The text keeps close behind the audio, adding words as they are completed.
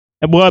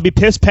And will I be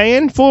pissed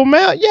paying full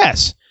amount?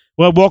 Yes.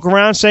 Will I walk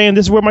around saying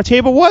this is where my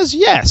table was?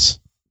 Yes.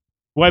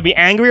 Will I be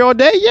angry all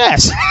day?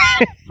 Yes.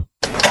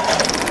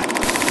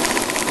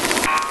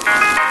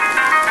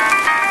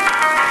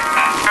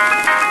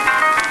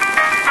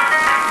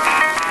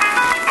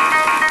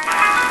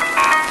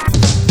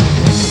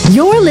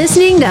 You're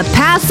listening to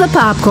Pass the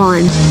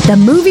Popcorn, the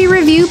movie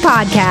review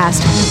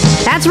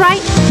podcast. That's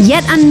right,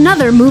 yet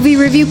another movie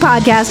review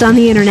podcast on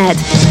the internet.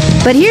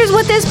 But here's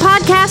what this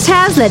podcast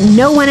has that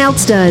no one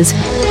else does.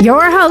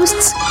 Your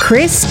hosts,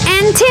 Chris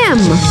and Tim.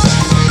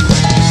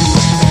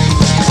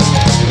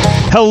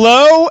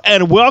 Hello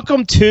and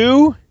welcome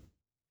to...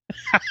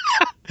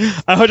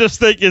 I was just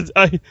thinking,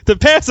 to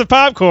Pass the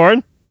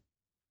Popcorn.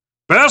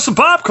 Pass the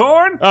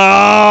popcorn! Oh,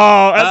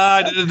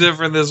 I did it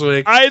different this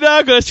week. I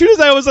know, because as soon as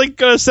I was going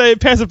to say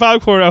pass the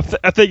popcorn,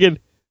 I'm thinking,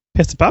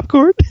 pass the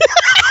popcorn?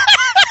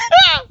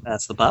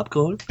 That's the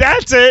popcorn.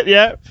 That's it,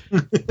 yeah.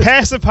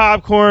 Pass the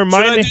popcorn.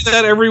 Should I do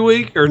that every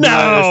week? Or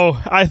no,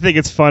 I think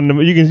it's fun.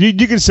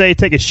 You can say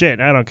take a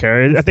shit. I don't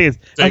care. I think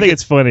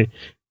it's funny.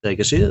 Take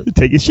a shit.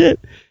 Take a shit.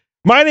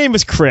 My name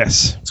is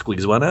Chris.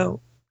 Squeeze one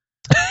out.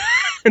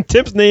 And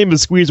Tim's name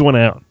is Squeeze One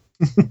Out.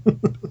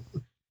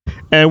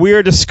 And we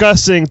are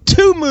discussing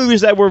two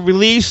movies that were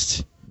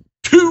released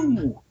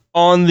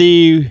on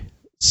the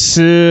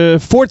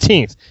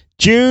 14th,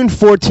 June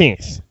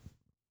 14th.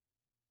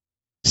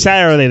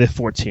 Saturday the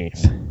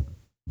 14th.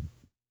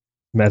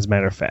 As a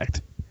matter of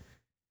fact.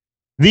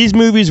 These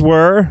movies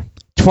were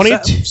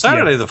 22...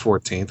 Saturday the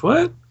 14th,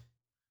 what?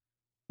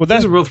 Well,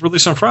 these are both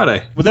released on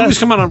Friday. Well, movies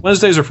come out on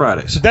Wednesdays or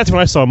Fridays. That's when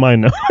I saw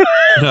mine, no.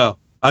 No.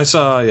 I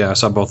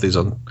saw both these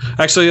on...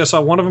 Actually, I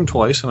saw one of them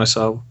twice, and I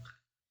saw...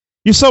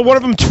 You saw one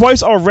of them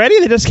twice already?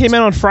 They just came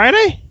out on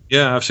Friday?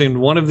 Yeah, I've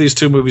seen one of these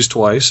two movies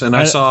twice, and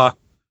I saw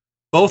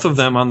both of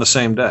them on the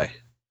same day.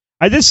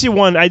 I did see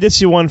one on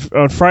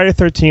Friday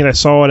 13th. I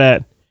saw it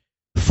at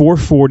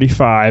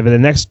 4:45, and the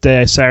next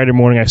day, Saturday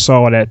morning, I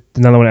saw it at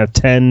another one at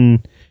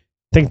 10. I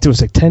think it was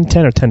like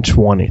 10:10 or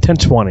 10:20.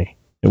 10:20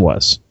 it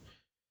was.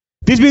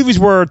 These movies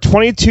were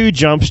 22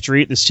 Jump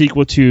Street, the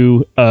sequel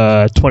to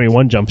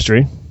 21 Jump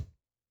Street,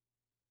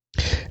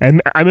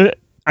 and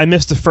I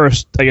missed the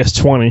first, I guess,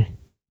 20.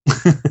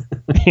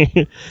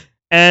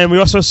 And we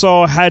also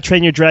saw How to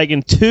Train Your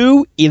Dragon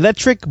 2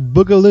 Electric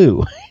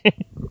Boogaloo.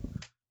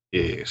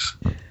 Yes.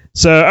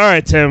 So, all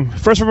right, Tim.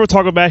 First one we'll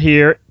talk about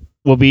here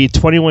will be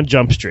 21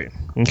 Jump Street.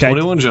 Okay.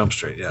 21 Jump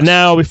Street, yes.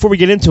 Now, before we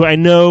get into it, I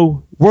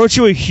know, weren't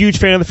you a huge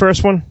fan of the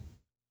first one?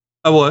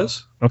 I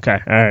was. Okay,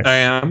 all right. I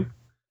am.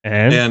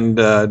 And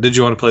did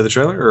you want to play the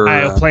trailer? Or,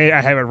 I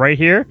have it right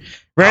here.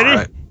 Ready? All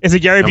right. Is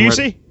it Gary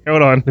Busey?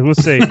 Hold on. We'll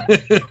see.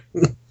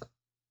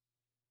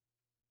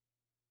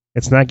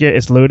 It's not yet.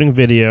 It's loading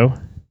video.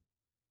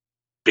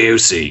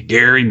 Busey.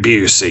 Gary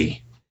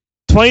Busey.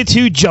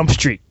 22 Jump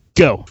Street.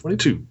 Go.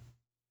 22.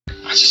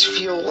 I just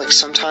feel like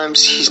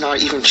sometimes he's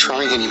not even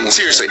trying anymore.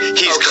 Seriously,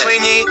 he's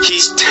clingy.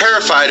 He's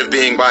terrified of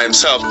being by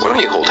himself. Why don't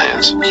you hold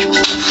hands?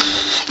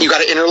 You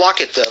got to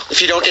interlock it, though.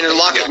 If you don't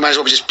interlock it, we might as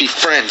well just be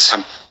friends,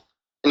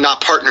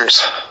 not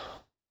partners.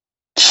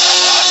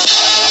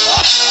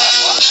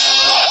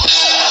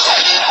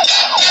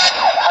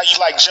 How you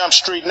like Jump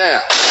Street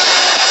now?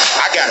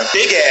 I got a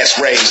big ass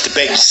raise to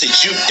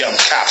babysit you dumb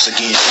cops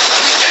again.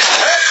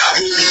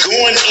 You'll be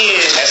going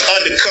in as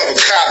undercover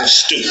college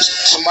students.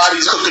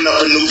 Somebody's cooking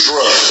up a new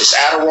drug. It's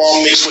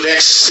Adderall mixed with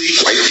ecstasy.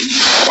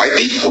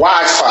 Wifey?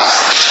 Wi-Fi.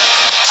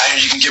 I hear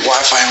you can get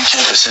Wi-Fi on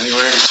campus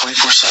anywhere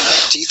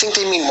 24/7. Do you think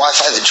they mean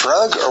Wi-Fi the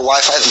drug or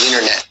Wi-Fi the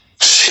internet?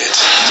 Shit.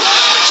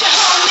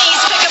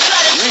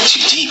 You're in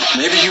too deep.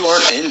 Maybe you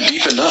aren't in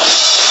deep enough.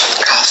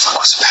 God, fuck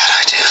was a bad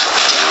idea.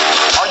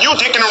 Are you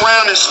dicking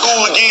around in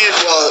school again?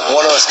 Well,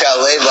 one of us got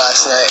laid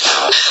last night.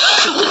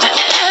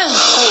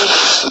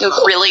 You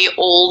look really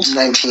old.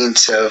 19,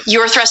 so... You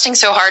were thrusting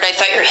so hard, I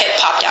thought your hip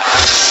popped out.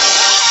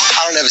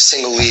 I don't have a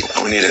single lead.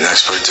 We need an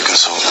expert to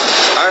consult.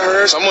 I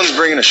heard someone's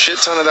bringing a shit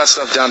ton of that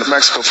stuff down to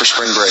Mexico for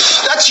spring break.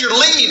 That's your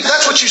lead.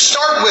 That's what you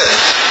start with.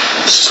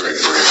 Spring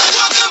break.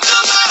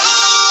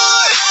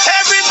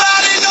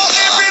 Everybody know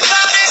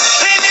everybody.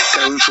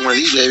 Got room for one of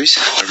these babies.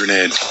 A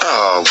grenade.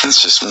 Oh,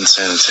 that's just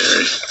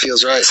unsanitary.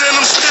 Feels right. And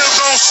I'm still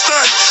gon'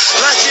 stunt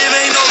like it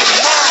ain't no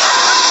tomorrow.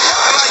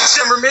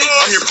 Remember me?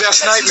 I'm your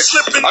best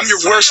nightmare. I'm your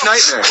worst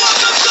nightmare.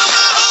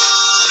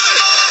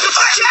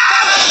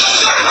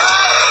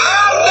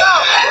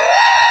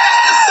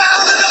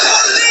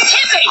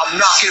 I'm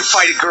not gonna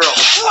fight a girl.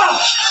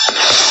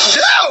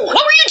 No!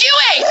 What were you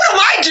doing? What am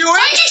I doing?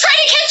 Why did you try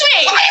to kiss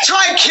me? I didn't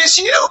try and kiss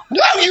you.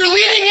 No, you're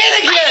leaning in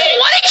again. I didn't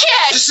want to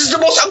kiss. This is the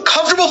most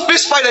uncomfortable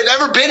fist fight I've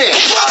ever been in.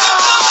 Hey,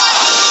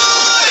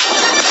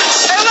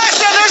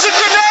 listen, there's a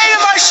grenade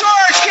in my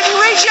shorts. Can you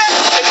reach it?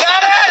 I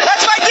got it.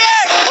 That's my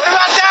dick. What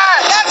about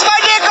that? That's my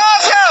dick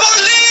also.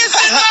 Police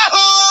in my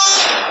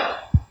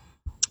hood.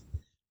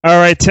 All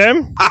right,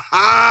 Tim.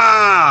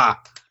 Ha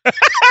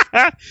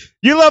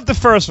You loved the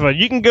first one.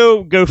 You can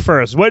go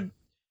first. What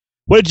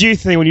did you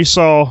think when you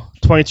saw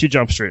 22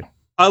 Jump Street?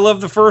 I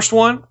love the first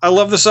one. I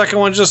love the second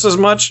one just as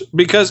much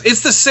because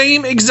it's the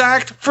same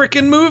exact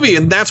freaking movie,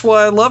 and that's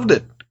why I loved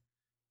it.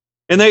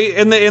 And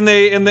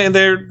they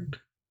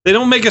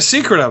don't make a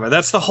secret of it.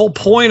 That's the whole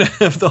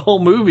point of the whole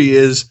movie.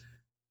 Is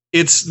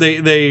it's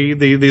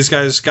these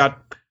guys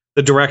got,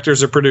 the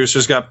directors or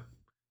producers got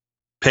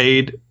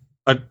paid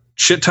a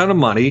shit ton of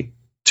money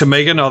to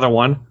make another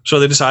one, so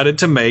they decided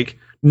to make,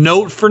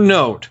 note for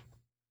note,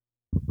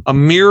 a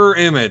mirror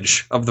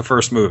image of the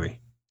first movie.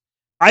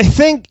 I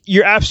think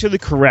you're absolutely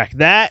correct.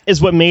 That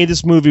is what made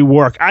this movie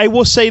work. I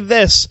will say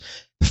this.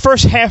 The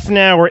first half an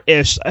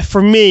hour-ish,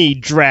 for me,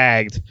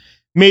 dragged.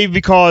 Maybe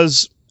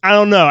because, I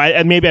don't know,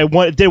 I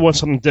did want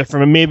something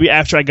different, but maybe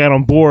after I got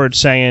on board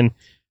saying,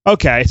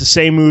 okay, it's the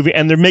same movie,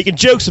 and they're making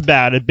jokes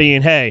about it,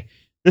 being, hey,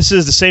 this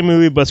is the same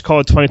movie, but it's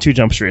called 22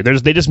 Jump Street.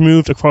 They just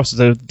moved across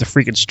the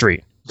freaking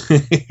street.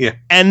 Yeah.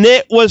 And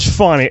it was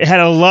funny. It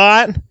had a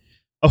lot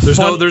of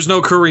fun. There's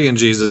no Korean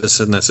Jesus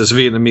in this. It's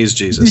Vietnamese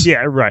Jesus.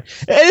 Yeah, right.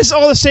 It's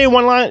all the same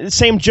one line,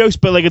 same jokes,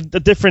 but like a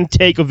different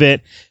take of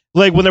it.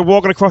 Like when they're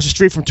walking across the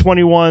street from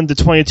 21 to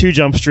 22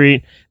 Jump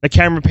Street, the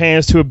camera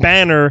pans to a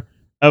banner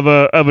of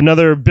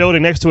another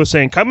building next to it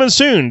saying, coming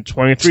soon,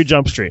 23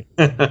 Jump Street.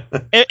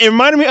 It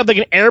reminded me of like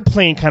an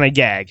airplane kind of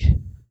gag.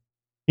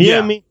 You know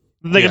what I mean?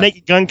 Like a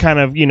Naked Gun kind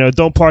of,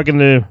 don't park in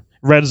the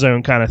red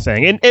zone kind of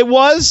thing. And it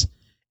was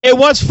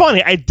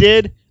funny. I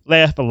did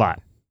laugh a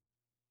lot.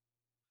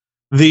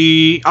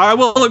 I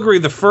will agree,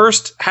 the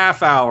first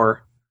half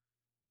hour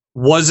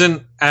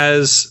wasn't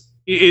as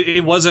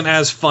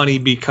funny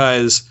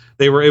because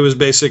it was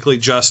basically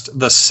just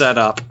the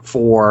setup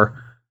for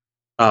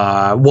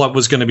what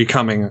was going to be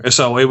coming.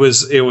 So it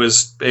was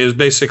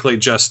basically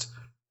just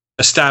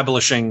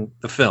establishing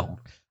the film.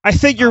 I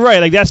think you're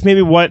right. Like that's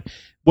maybe what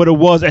it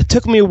was. It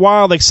took me a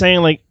while, like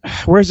saying, like,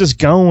 where's this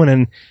going,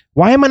 and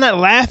why am I not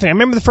laughing? I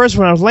remember the first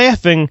one I was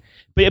laughing,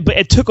 but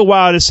it took a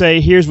while to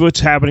say, here's what's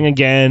happening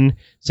again.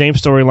 Same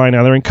storyline.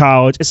 Now they're in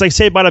college. It's like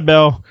Saved by the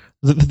Bell,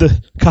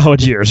 the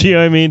college years. You know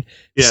what I mean?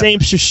 Yeah. Same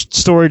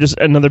story, just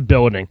another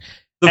building.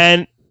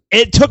 And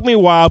it took me a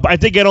while, but I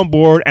did get on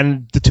board.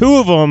 And the two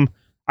of them,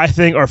 I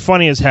think, are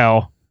funny as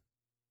hell.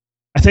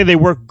 I think they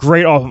work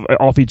great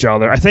off each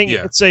other. I think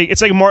it's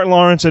like Martin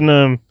Lawrence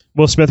and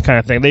Will Smith kind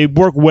of thing. They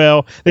work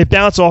well. They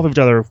bounce off each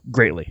other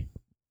greatly.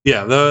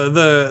 Yeah,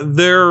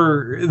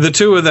 the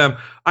two of them.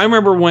 I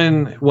remember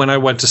when I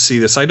went to see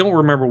this. I don't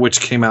remember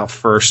which came out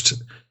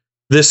first.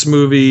 This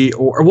movie,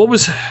 or what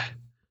was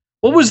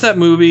that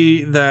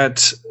movie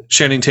that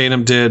Channing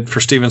Tatum did for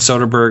Steven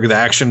Soderbergh, the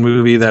action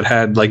movie that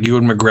had like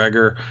Ewan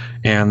McGregor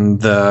and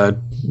the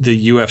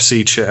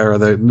UFC chick, or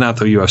not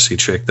the UFC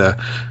chick.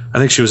 I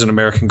think she was in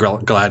American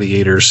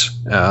Gladiators.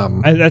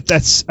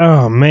 That's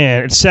oh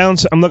man, it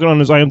sounds. I'm looking on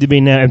his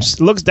IMDb now.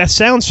 That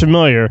sounds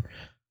familiar.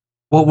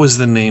 What was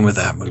the name of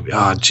that movie?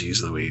 Oh,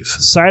 geez, Louise.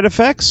 Side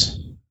Effects?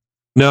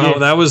 No,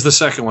 that was the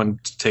second one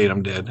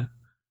Tatum did.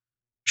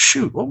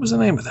 Shoot, what was the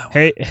name of that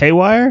one?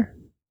 Haywire?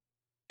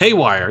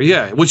 Haywire,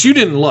 yeah, which you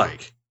didn't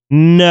like.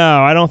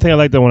 No, I don't think I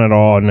liked that one at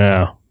all.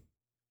 No.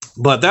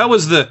 But that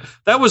was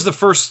the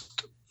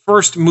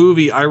first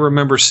movie I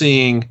remember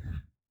seeing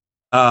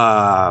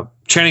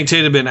Channing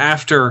Tatum in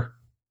after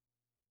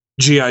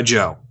G.I.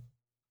 Joe.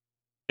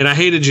 And I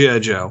hated G.I.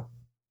 Joe.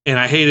 And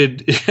I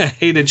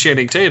hated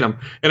Channing Tatum.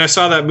 And I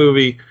saw that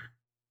movie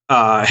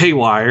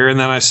Haywire, and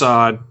then I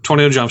saw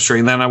 22 Jump Street,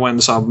 and then I went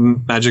and saw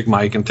Magic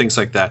Mike and things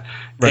like that.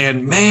 Right.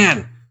 And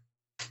man,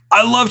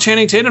 I love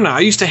Channing Tatum now.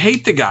 I used to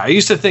hate the guy. I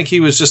used to think he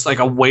was just like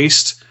a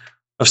waste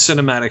of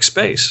cinematic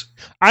space.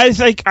 I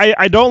think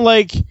I don't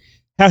like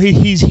how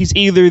he's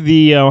either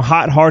the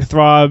hot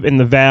heartthrob in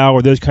The Vow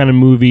or those kind of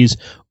movies,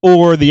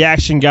 or the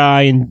action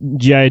guy in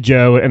G.I.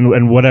 Joe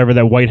and whatever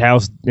that White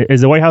House is.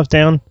 The White House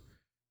Down.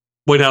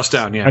 White House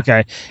Down, yeah.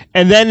 Okay,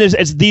 and then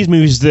it's these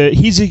movies.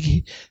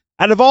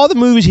 Out of all the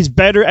movies, he's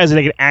better as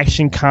like an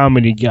action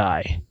comedy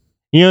guy.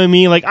 You know what I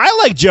mean? Like I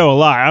like Joe a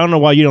lot. I don't know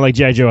why you don't like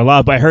G.I. Joe a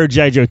lot, but I heard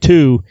G.I. Joe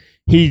 2,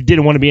 he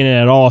didn't want to be in it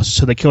at all,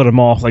 so they killed him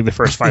off like the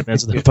first 5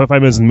 minutes. Of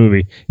the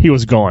movie, he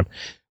was gone.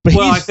 But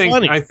well, he's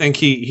funny. I think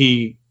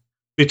he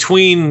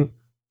between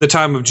the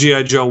time of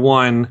G.I. Joe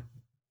 1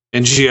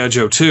 and G.I.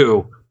 Joe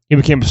 2, he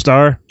became a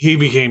star. He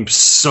became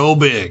so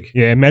big.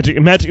 Yeah, magic,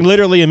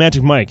 literally a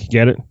Magic Mike.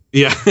 Get it?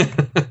 Yeah.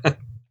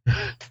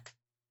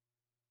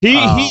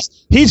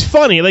 He's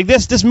funny. Like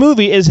this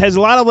movie has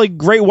a lot of like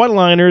great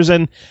one-liners,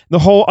 and the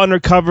whole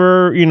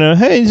undercover,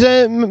 hey,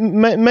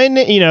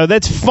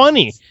 that's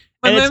funny.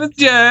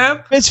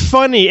 It's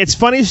funny. It's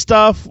funny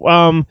stuff.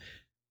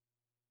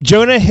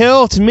 Jonah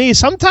Hill to me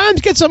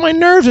sometimes gets on my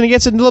nerves, and he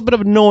gets a little bit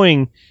of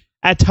annoying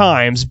at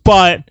times.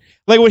 But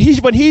like when he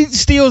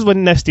borrows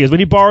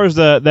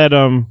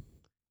that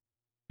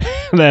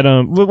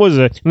what was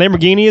it?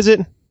 Lamborghini, is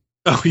it?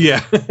 Oh,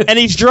 yeah. And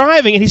he's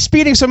driving, and he's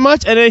speeding so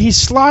much, and then he's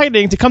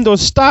sliding to come to a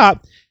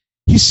stop.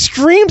 He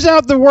screams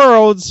out the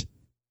words,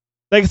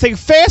 like,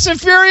 Fast and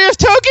Furious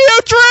Tokyo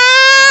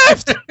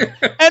Drift!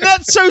 And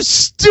that's so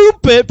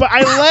stupid, but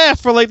I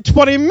laugh for, like,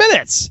 20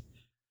 minutes.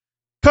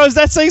 Because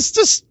that's, like, it's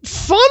just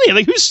funny.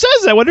 Like, who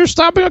says that when they're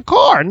stopping a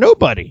car?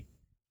 Nobody.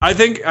 I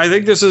think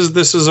this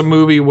is a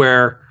movie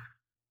where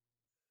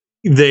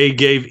they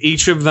gave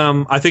each of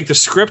them. I think the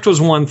script was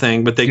one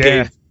thing, but they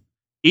gave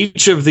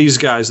each of these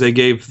guys, they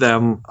gave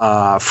them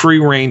free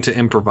reign to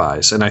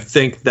improvise, and I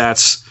think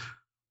that's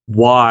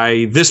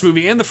why this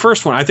movie and the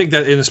first one. I think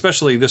that, and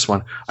especially this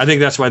one, I think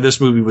that's why this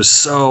movie was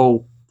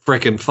so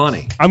freaking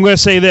funny. I'm going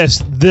to say this: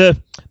 the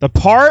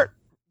part.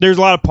 There's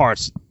a lot of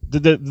parts.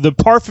 The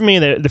part for me,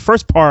 the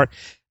first part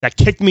that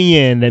kicked me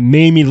in, that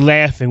made me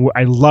laugh, and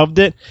I loved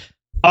it.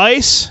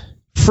 Ice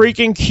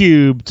freaking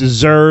Cube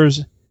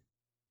deserves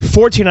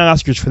 14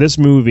 Oscars for this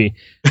movie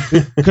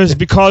because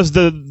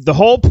the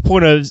whole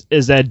point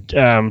is that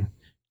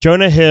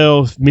Jonah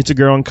Hill meets a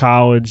girl in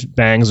college,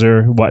 bangs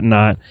her,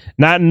 whatnot,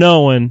 not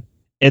knowing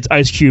it's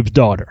Ice Cube's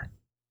daughter.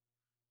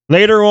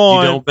 Later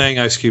on, you don't bang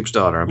Ice Cube's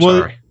daughter. I'm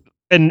sorry.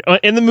 And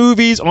in the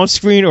movies, on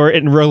screen, or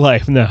in real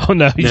life, no,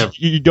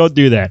 you don't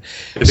do that.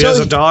 If he has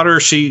a daughter,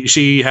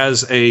 she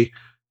has a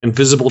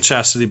invisible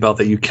chastity belt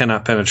that you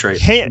cannot penetrate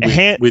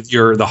with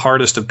the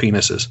hardest of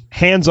penises.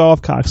 Hands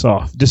off, cocks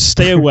off. Just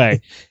stay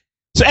away.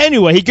 So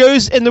anyway, he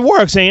goes into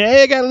work saying,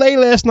 "Hey, I got laid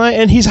last night,"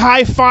 and he's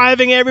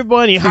high-fiving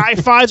everybody. He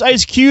high-fives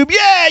Ice Cube.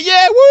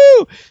 Yeah,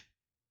 woo!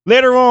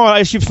 Later on,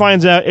 Ice Cube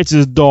finds out it's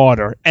his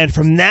daughter. And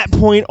from that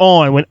point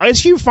on, when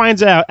Ice Cube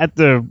finds out at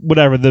the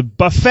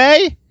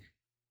buffet,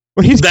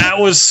 that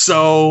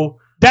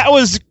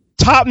was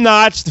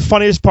top-notch, the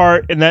funniest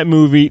part in that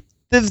movie.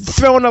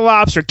 Throwing the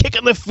lobster,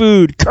 kicking the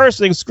food,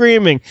 cursing,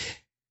 screaming.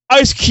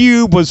 Ice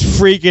Cube was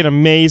freaking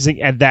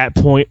amazing at that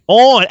point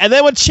on. And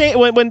then when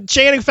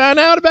Channing found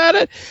out about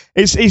it,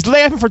 he's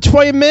laughing for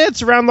 20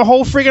 minutes around the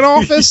whole freaking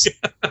office.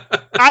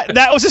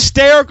 That was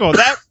hysterical.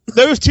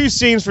 Those two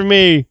scenes for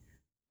me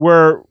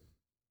were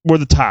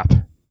the top.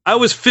 I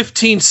was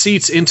 15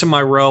 seats into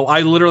my row.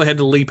 I literally had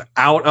to leap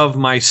out of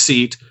my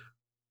seat,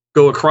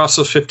 go across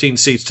those 15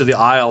 seats to the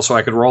aisle so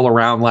I could roll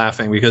around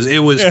laughing because it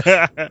was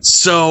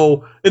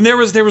so. And there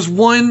was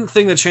one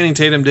thing that Channing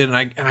Tatum did,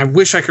 and I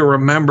wish I could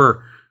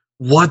remember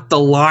what the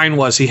line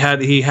was. He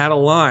had a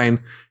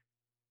line,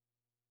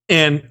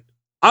 and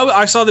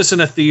I saw this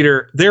in a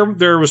theater.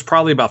 There was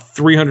probably about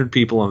 300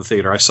 people in the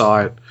theater. I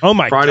saw it. Oh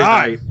my Friday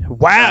God! Night.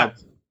 Wow!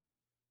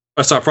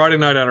 I saw it Friday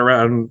night at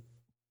around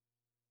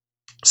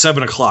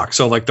 7:00.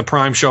 So like the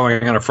prime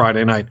showing on a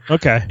Friday night.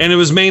 Okay. And it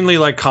was mainly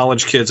like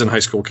college kids and high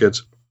school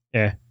kids.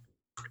 Yeah.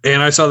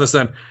 And I saw this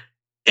then,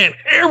 and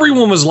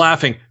everyone was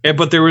laughing.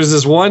 But there was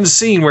this one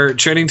scene where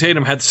Channing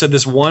Tatum had said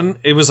this one.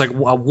 It was like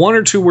a 1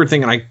 or 2 word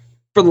thing, and I,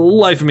 for the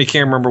life of me,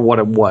 can't remember what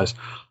it was.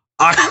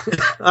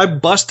 I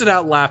busted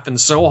out laughing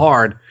so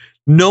hard.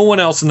 No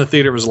one else in the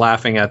theater was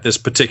laughing at this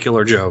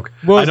particular joke.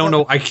 I don't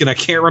know. I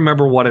can't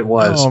remember what it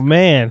was. Oh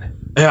man.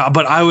 Yeah,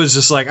 but I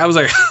was like,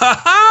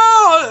 ha ha.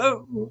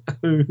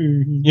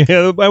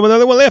 Yeah,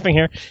 another one laughing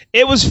here.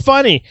 It was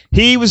funny.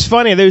 He was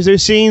funny.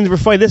 Those scenes were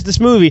funny. This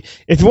movie,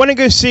 if you want to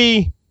go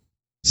see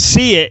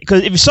it,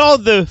 because if you saw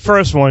the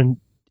first one,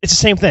 it's the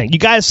same thing. You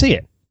got to see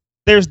it.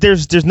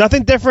 There's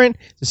nothing different.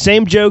 The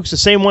same jokes, the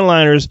same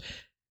one-liners.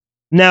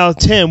 Now,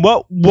 Tim,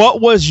 what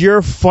was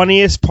your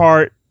funniest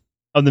part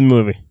of the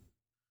movie?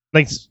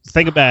 Like,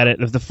 think about it.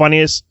 The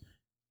funniest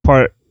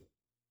part.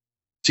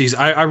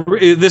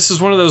 Jeez, this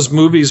is one of those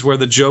movies where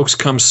the jokes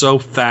come so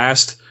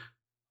fast.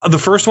 The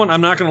first one,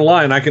 I'm not going to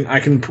lie, and I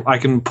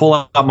can pull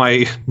out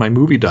my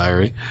movie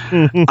diary.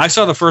 I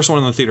saw the first one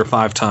in the theater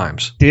 5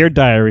 times. Dear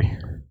diary.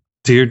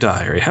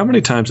 How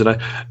many times did I?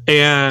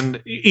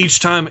 And each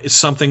time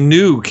something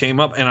new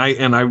came up,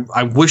 and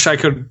I wish I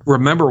could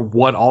remember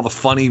what all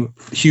the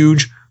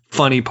huge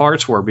funny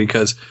parts were,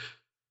 because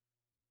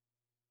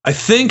I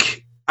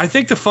think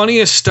the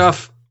funniest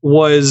stuff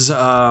was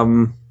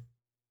I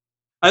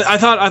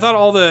thought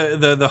all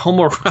the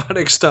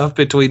homoerotic stuff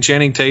between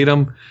Channing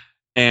Tatum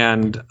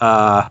and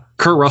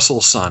Kurt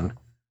Russell's son.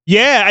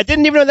 Yeah, I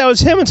didn't even know that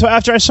was him until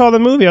after I saw the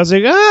movie. I was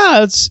like,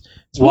 it's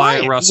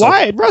Wyatt Russell.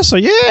 Wyatt Russell,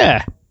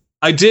 yeah.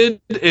 I did,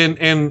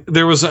 and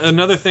there was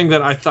another thing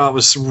that I thought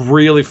was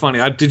really funny.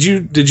 Did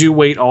you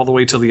wait all the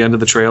way till the end of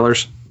the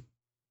trailers?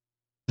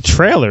 The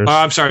trailers?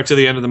 I'm sorry, to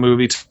the end of the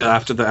movie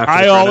after the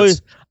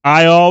credits.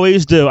 I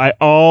always do. I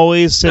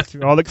always sit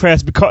through all the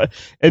credits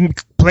and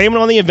blame it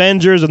on the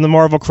Avengers and the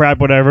Marvel crap,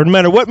 whatever. No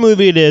matter what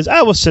movie it is,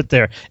 I will sit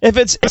there. If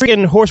it's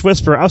freaking Horse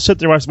Whisperer, I'll sit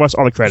there and watch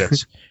all the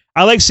credits.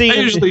 I like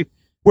seeing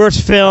where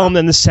it's filmed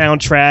and the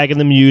soundtrack and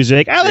the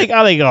music. I like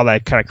all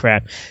that kind of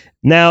crap.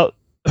 Now,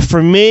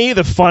 for me,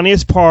 the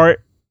funniest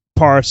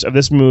parts of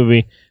this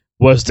movie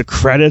was the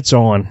credits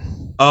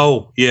on.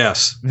 Oh,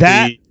 yes.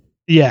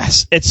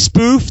 Yes. It's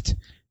spoofed.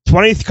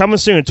 Coming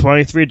soon,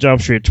 23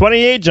 Jump Street,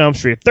 28 Jump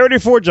Street,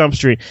 34 Jump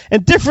Street,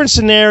 and different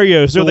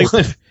scenarios.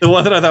 The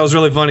one that I thought was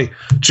really funny,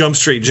 Jump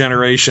Street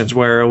Generations,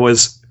 where it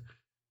was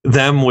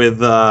them with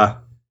the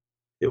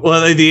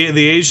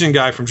Asian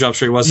guy from Jump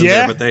Street wasn't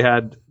there, but they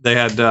had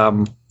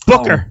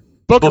Booker.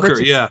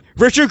 Booker, yeah.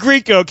 Richard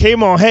Grieco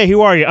came on. Hey,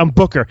 who are you? I'm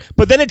Booker.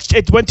 But then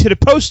it went to the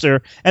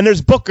poster, and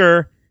there's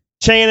Booker,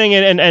 Channing,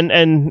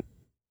 and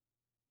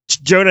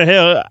Jonah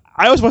Hill.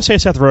 I always want to say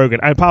Seth Rogen.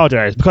 I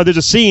apologize because there's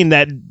a scene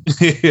that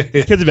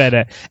kids about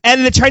that,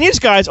 and the Chinese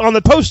guys on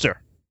the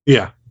poster.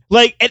 Yeah,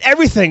 like and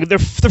everything. They're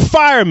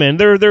firemen.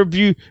 They're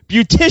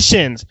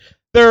beauticians.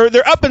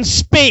 They're up in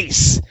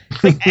space.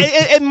 Like,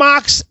 it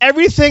mocks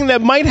everything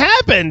that might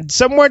happen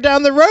somewhere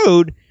down the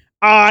road.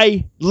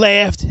 I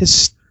laughed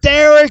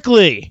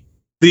hysterically.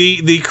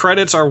 The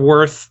credits are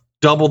worth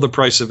double the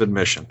price of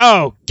admission.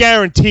 Oh,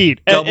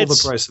 guaranteed. Double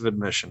the price of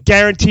admission.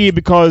 Guaranteed,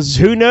 because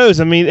who knows?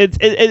 I mean, it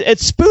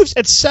spoofs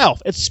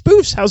itself. It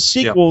spoofs how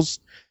sequels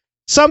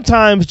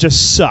sometimes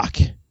just suck.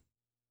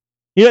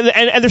 You know,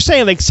 and they're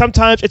saying like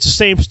sometimes it's the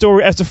same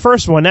story as the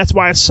first one. That's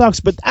why it sucks.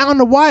 But I don't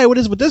know why it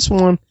is with this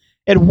one.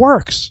 It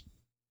works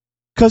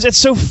because it's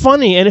so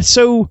funny and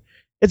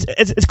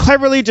it's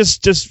cleverly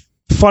just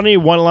funny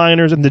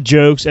one-liners and the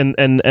jokes and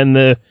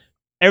the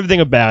everything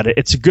about it.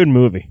 It's a good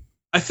movie.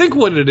 I think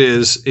what it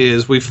is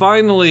we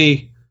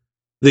finally,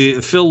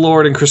 the Phil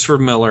Lord and Christopher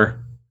Miller,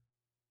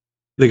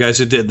 the guys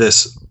who did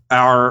this,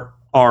 are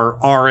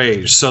our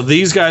age. So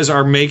these guys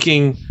are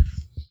making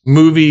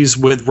movies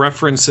with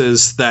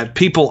references that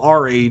people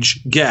our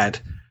age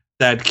get,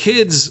 that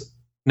kids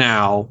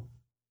now,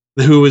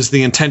 who is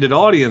the intended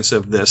audience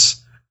of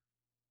this,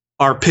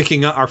 are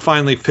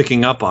finally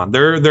picking up on.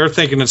 They're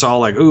thinking it's all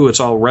like, ooh, it's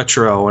all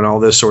retro and all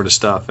this sort of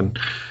stuff, and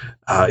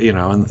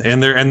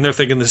and they're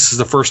thinking this is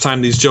the first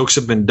time these jokes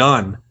have been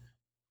done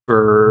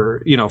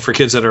for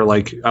kids that are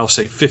like, I'll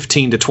say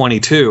 15 to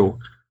 22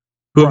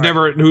 who've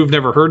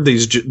never heard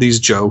these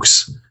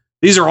jokes.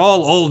 These are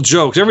all old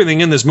jokes. Everything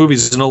in this movie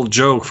is an old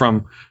joke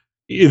from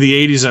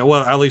the 80s.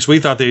 Well, at least we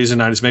thought the 80s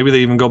and 90s. Maybe they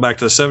even go back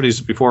to the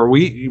 70s before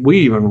we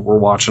even were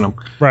watching them.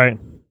 Right.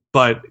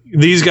 But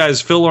these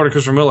guys, Phil Lord and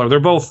Christopher Miller, they're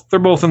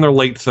both in their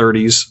late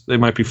 30s. They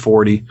might be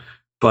 40.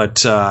 But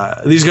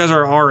these guys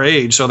are our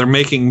age, so they're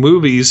making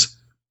movies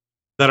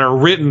that are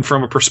written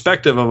from a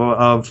perspective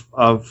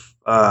of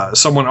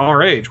someone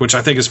our age, which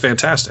I think is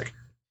fantastic.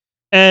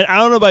 And I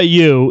don't know about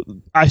you,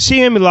 I see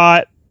him a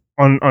lot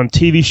on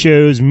TV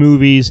shows,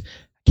 movies.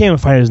 I can't even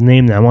find his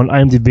name now. I'm on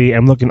IMDb.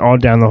 I'm looking all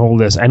down the whole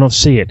list. I don't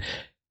see it.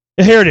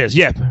 Here it is.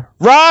 Yep.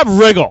 Rob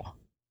Riggle.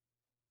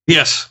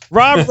 Yes.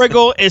 Rob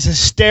Riggle is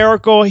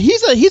hysterical.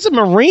 He's a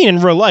Marine in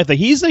real life. Like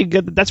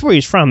that's where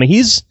he's from. I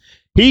think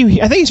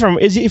he's from.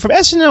 Is he from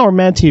SNL or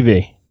Mad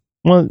TV?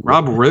 Well,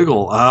 Rob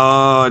Riggle.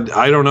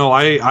 I don't know.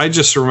 I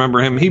just remember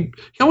him. He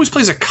always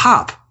plays a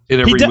cop in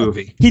every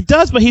movie. He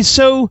does, but he's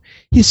so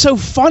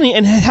funny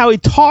and how he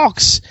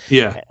talks.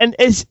 Yeah. And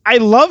I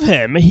love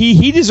him.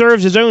 He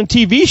deserves his own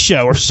TV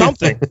show or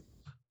something.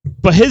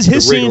 But his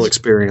scenes,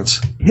 experience.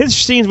 His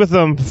scenes with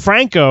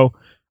Franco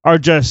are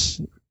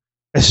just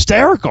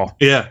hysterical.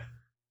 Yeah.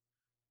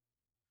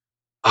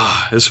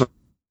 It's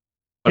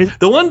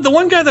the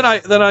one guy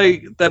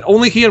that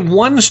only he had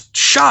one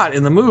shot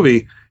in the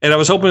movie, and I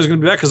was hoping it was going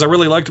to be back because I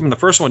really liked him in the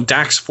first one.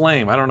 Dax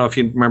Flame. I don't know if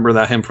you remember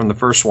him from the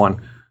first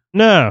one.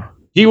 No.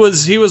 He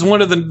was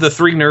one of the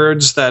three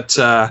nerds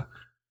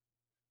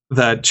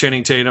that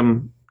Channing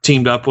Tatum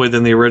teamed up with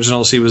in the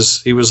originals. He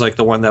was like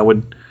the one that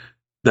would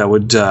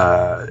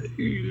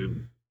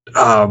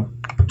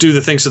do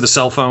the things to the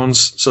cell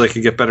phones so they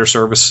could get better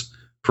service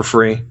for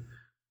free.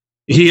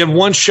 He had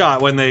one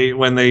shot when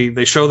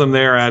they show them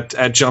there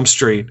at Jump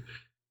Street,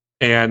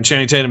 and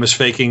Channing Tatum is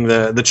faking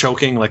the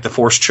choking, like the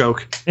force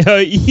choke.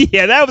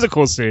 Yeah, that was a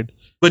cool scene.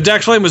 But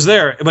Dax Flame was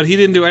there, but he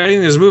didn't do anything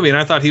in this movie, and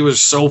I thought he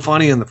was so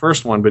funny in the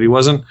first one, but he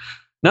wasn't.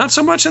 Not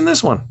so much in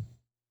this one.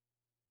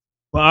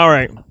 Well, all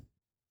right.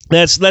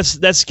 Let's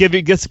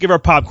give our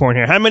popcorn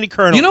here. How many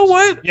kernels? You know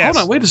what? Yes.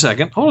 Hold on. Wait a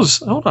second.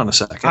 Hold on a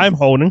second. I'm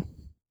holding.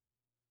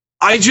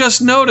 I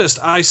just noticed.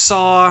 I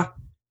saw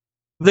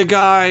the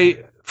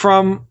guy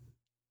from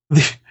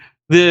the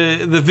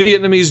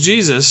Vietnamese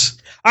Jesus.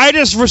 I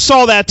just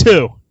saw that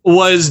too.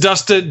 Was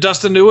Dustin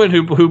Nguyen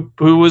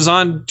who was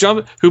on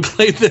who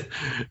played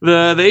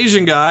the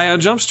Asian guy on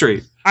Jump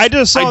Street. I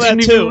just saw that too. I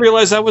didn't even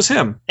realize that was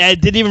him. I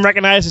didn't even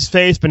recognize his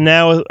face, but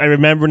now I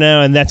remember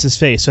now, and that's his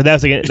face. So that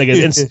was like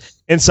an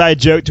inside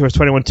joke to us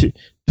 21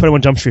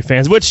 Jump Street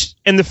fans. Which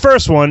in the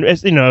first one,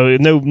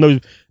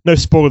 no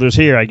spoilers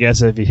here, I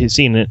guess if you've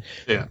seen it.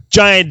 Yeah.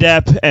 Johnny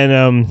Depp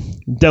and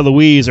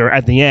DeLuise are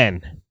at the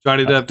end.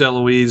 Johnny Depp,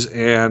 DeLuise,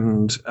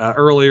 and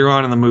earlier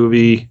on in the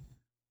movie,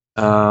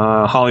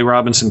 Holly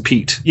Robinson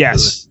Pete.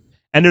 Yes.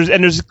 And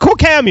there's cool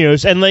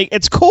cameos, and like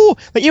it's cool.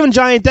 Like even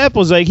Johnny Depp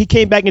was like, he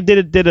came back and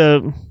did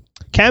a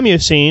cameo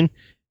scene,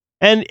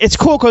 and it's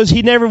cool because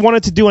he never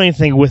wanted to do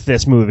anything with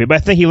this movie, but I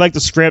think he liked the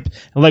script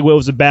and liked what it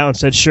was about and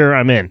said, "Sure,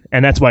 I'm in,"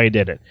 and that's why he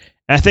did it.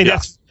 And I think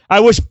I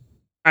wish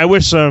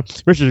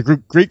Richard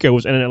Grieco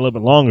was in it a little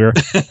bit longer.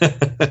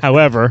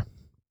 However,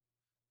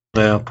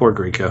 well, poor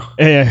Grieco.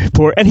 Yeah,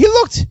 poor, and he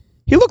looked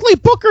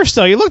like Booker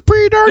still. He looked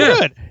pretty darn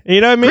good.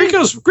 You know what I mean?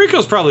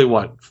 Grieco's probably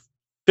what,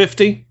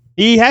 50?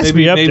 He has to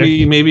be up there.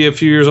 Maybe a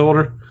few years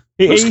older.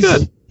 Looks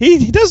good.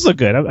 He does look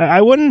good. I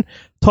wouldn't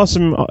toss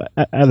him out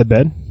of the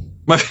bed.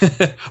 My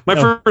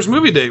first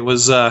movie date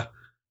was to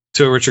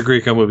a Richard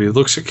Grieco movie. It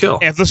Looks to Kill.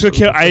 Yeah, Looks to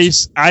Kill. I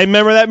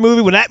remember that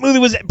movie. When that movie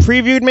was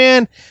previewed,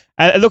 man,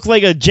 It looked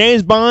like a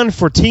James Bond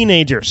for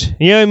teenagers.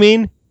 You know what I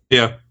mean?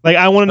 Yeah. Like,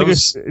 I wanted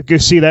to go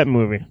see that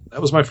movie.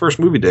 That was my first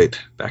movie date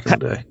back in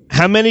the day.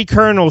 How many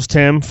kernels,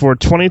 Tim, for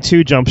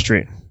 22 Jump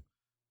Street?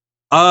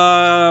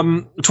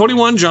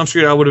 21 Jump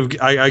Street, I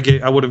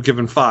would have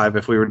given 5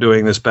 if we were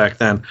doing this back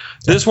then.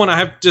 This one,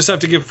 I just have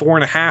to give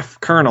 4.5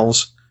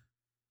 kernels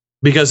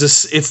because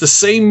it's the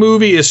same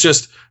movie. It's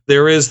just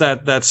there is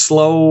that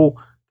slow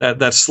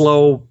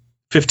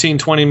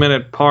 15-20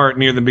 minute part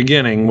near the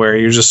beginning where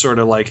you're just sort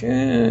of like,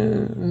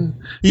 you're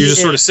just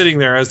sort of sitting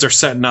there as they're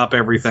setting up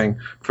everything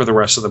for the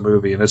rest of the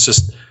movie, and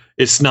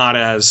it's not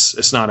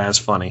as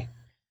funny.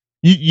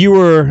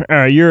 You're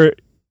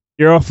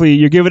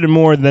giving it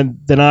more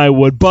than I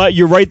would, but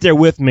you're right there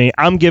with me.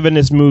 I'm giving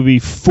this movie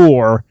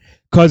 4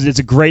 because it's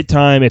a great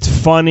time. It's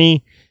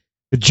funny.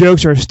 The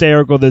jokes are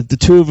hysterical. The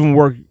two of them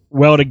work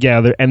well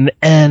together, and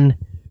the end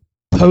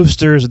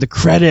posters, the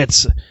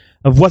credits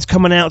of what's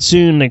coming out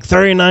soon, like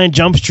 39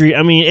 Jump Street.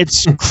 I mean,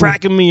 it's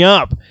cracking me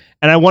up,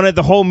 and I wanted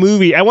the whole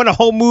movie. I want a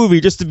whole movie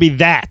just to be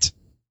that.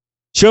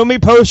 Show me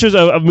posters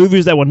of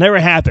movies that will never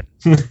happen.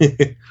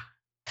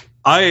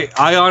 I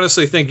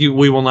honestly think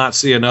we will not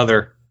see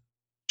another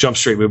Jump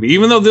Street movie,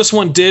 even though this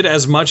one did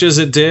as much as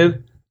it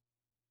did.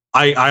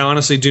 I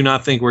honestly do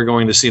not think we're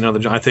going to see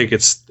another. I think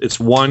it's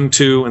 1,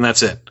 2, and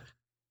that's it.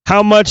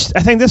 How much? I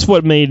think this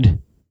made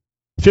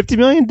 $50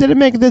 million. Did it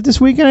make it this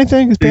weekend? I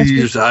think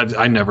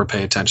I never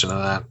pay attention to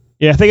that.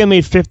 Yeah, I think it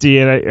made 50,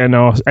 and I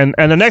know, and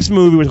the next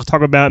movie we'll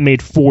talk about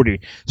made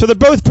 40. So they're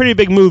both pretty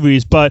big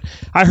movies. But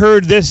I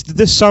heard this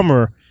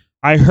summer.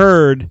 I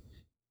heard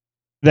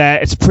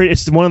that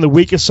it's one of the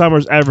weakest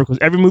summers ever because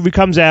every movie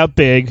comes out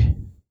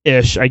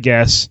big-ish, I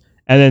guess,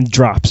 and then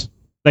drops.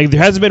 Like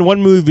there hasn't been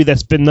one movie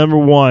that's been number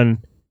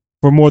one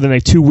for more than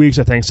like 2 weeks,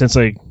 I think, since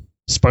like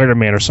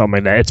Spider-Man or something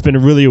like that. It's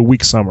been really a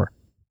weak summer.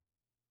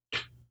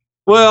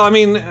 Well, I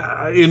mean,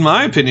 in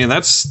my opinion,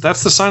 that's the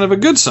sign of a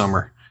good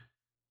summer.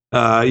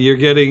 You're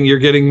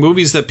getting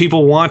movies that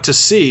people want to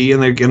see,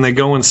 and they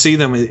go and see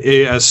them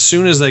as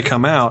soon as they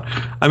come out.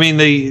 I mean,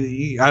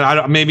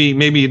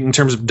 maybe in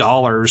terms of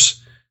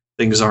dollars,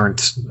 things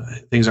aren't.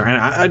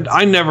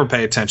 I never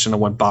pay attention to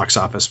what box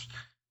office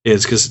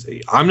is because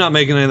I'm not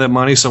making any of that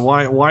money. So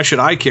why should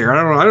I care?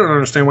 I don't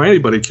understand why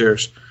anybody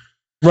cares.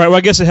 Right. Well,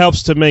 I guess it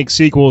helps to make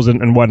sequels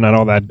and whatnot.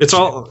 All that. It's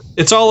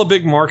all a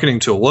big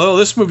marketing tool. Well,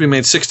 this movie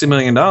made $60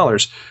 million,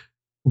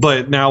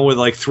 but now with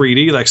like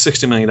 3D, like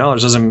 $60 million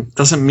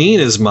doesn't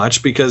mean as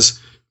much because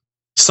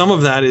some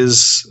of that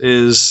is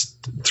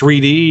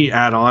 3D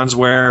add-ons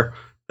where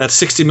that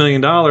 $60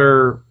 million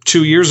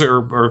 2 years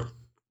or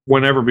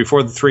whenever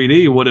before the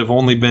 3D would have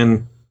only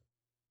been,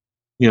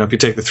 if you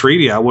take the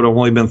 3D out, would have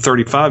only been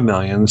 35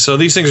 million. So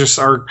these things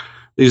are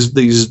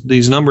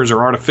these numbers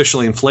are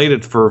artificially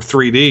inflated for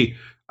 3D.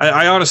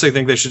 I honestly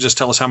think they should just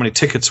tell us how many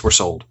tickets were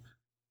sold.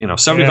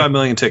 75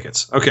 million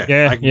tickets.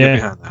 Okay, I can get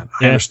behind that.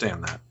 I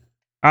understand that.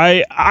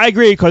 I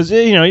agree because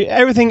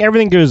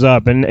everything goes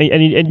up and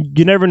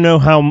you never know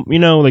how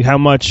how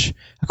much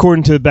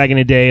according to back in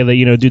the day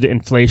due to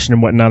inflation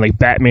and whatnot, like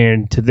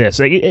Batman to this,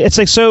 like it's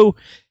like so.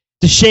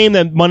 It's a shame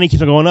that money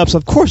keeps going up. So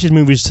of course these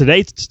movies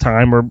today's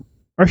time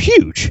are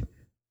huge.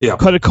 Yeah,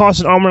 because it costs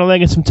an arm and a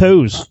leg and some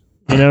toes.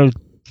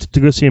 To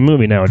go see a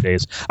movie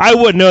nowadays. I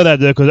wouldn't know that,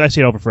 though, because I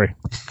see it all for free.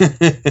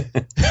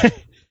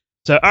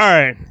 So, all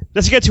right.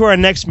 Let's get to our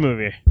next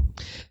movie.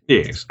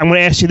 Yes. I'm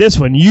going to ask you this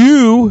one.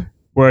 You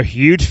were a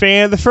huge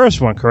fan of the first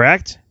one,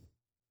 correct?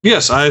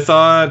 Yes, I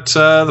thought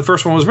the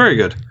first one was very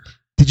good.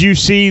 Did you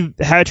see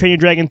How to Train Your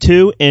Dragon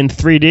 2 in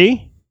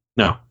 3D?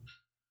 No.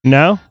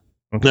 No?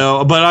 Okay.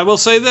 No, but I will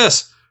say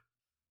this.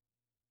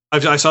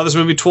 I saw this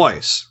movie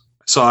twice.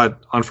 I saw it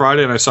on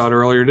Friday, and I saw it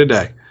earlier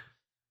today.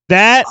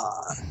 That...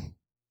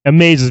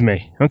 amazes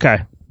me. Okay.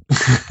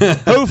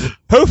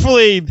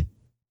 Hopefully,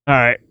 all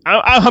right.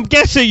 I'm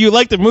guessing you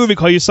liked the movie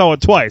because you saw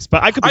it twice,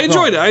 but I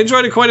enjoyed it. I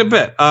enjoyed it quite a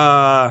bit.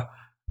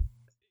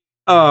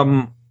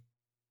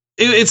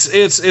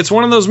 It's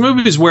one of those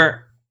movies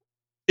where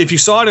if you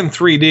saw it in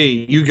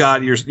 3D, you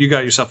got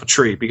yourself a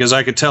treat because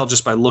I could tell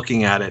just by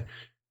looking at it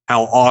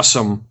how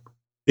awesome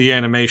the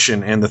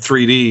animation and the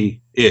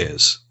 3D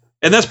is.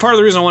 And that's part of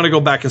the reason I want to go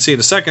back and see it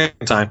a second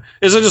time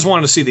is I just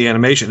wanted to see the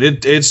animation.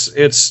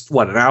 It's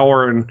what, an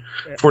hour and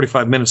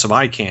 45 minutes of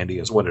eye candy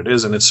is what it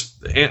is. And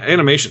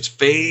animation's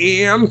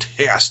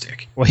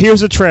fantastic. Well,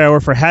 here's a trailer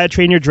for How to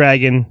Train Your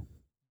Dragon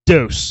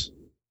Dose.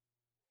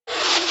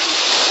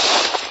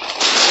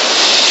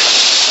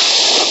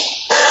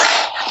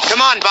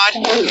 Come on, bud.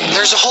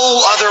 There's a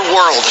whole other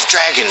world of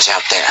dragons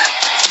out there.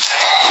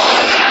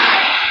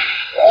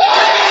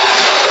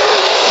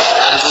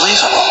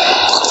 Unbelievable.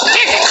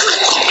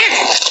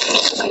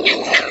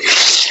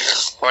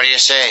 What do you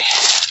say?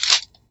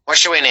 What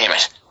should we name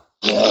it?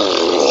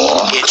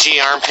 Itchy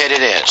Armpit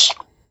it is.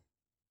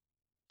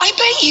 I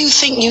bet you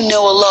think you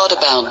know a lot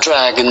about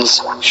dragons.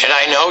 Should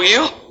I know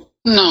you?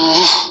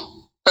 No,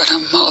 but a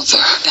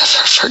mother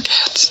never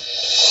forgets.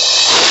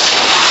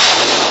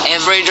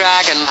 Every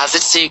dragon has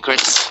its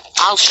secrets.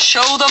 I'll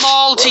show them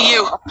all to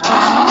you.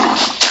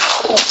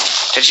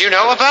 Did you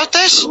know about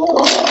this?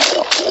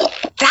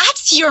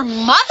 That's your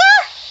mother?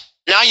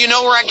 Now you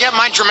know where I get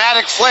my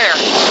dramatic flair.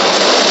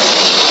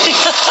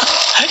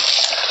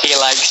 He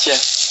likes you.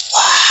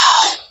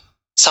 Wow.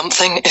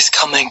 Something is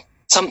coming.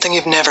 Something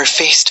you've never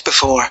faced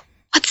before.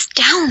 What's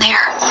down there?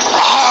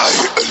 I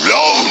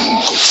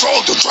alone control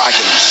the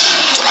dragons.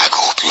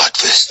 Drago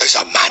Bloodfist is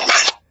a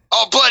madman.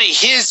 I'll buddy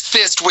his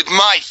fist with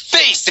my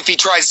face if he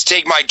tries to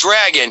take my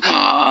dragon.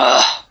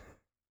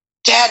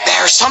 Dad,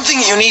 there's something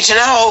you need to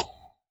know.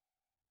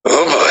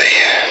 Oh boy.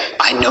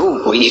 I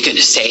know what you're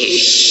gonna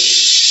say.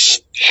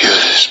 You're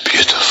as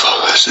beautiful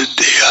as the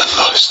day I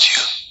lost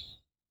you.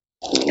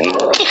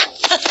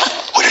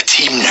 We're a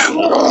team now.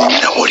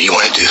 Now what do you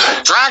want to do?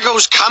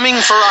 Drago's coming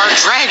for our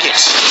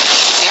dragons.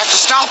 We have to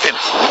stop him.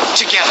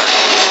 Together.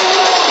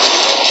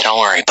 Don't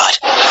worry, bud.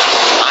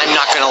 I'm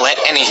not gonna let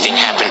anything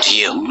happen to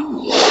you.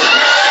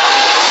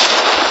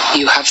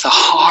 You have the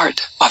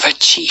heart of a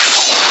chief.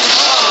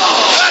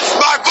 That's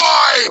my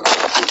boy!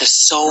 And the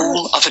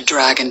soul of a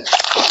dragon.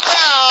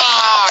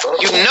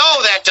 You know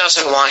that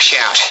doesn't wash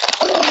out.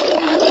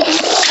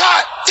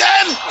 Cut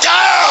them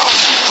down!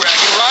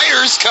 Dragon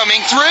Riders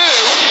coming through.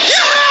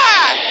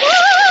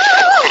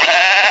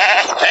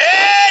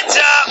 Heads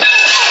up!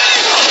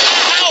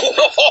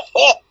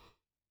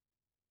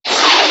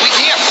 We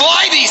can't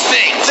fly these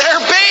things.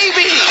 They're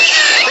babies.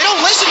 They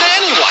don't listen to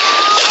anyone.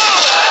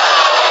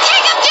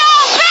 Take him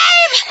down,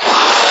 babe!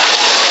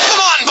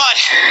 Come on, bud.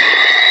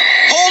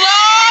 Hold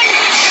on.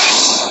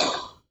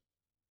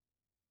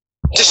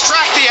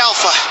 Distract the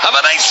alpha. Have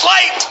a nice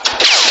flight.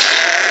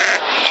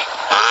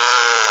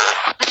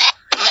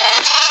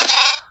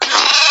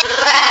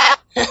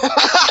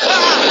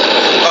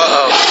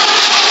 Uh-oh.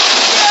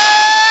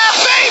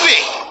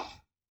 Baby!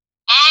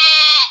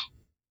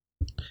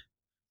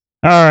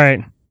 All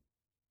right.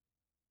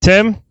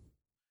 Tim?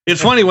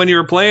 It's funny, when you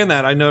were playing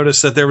that, I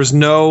noticed that there was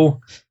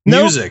no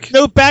music.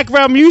 No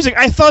background music.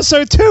 I thought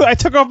so too. I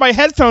took off my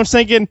headphones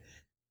thinking,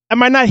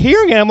 am I not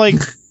hearing it? I'm like,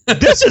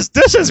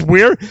 this is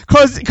weird.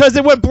 Because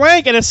it went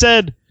blank and it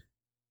said,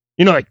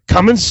 like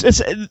coming.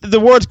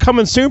 The words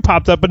 "coming soon"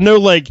 popped up, but no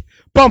like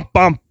bump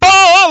bump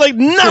oh, like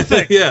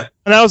nothing. Yeah.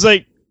 And I was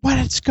like, what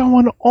is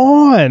going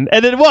on?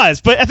 And it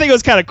was, but I think it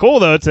was kind of cool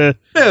though to.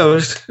 Yeah, it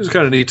was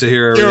kind of neat to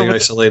hear everything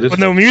isolated with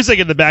no music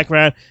in the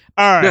background.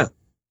 All right. Yeah.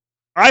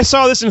 I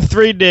saw this in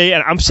 3D,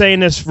 and I'm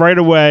saying this right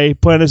away,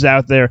 putting this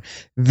out there.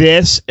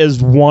 This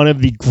is one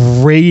of the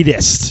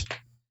greatest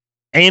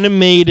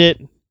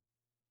animated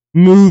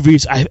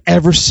movies I've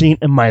ever seen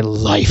in my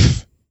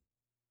life.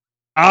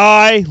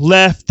 I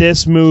left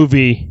this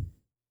movie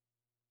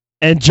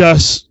and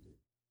just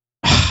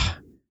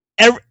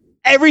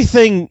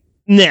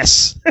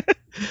everythingness.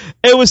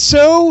 It was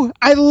so.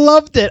 I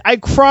loved it. I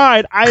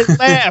cried. I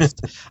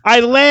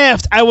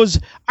laughed. I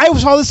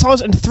saw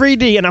this in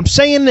 3D, and I'm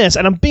saying this,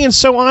 and I'm being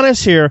so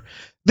honest here.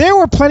 There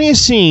were plenty of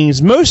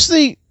scenes,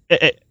 mostly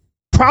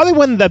probably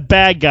when the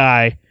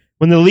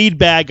lead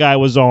bad guy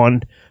was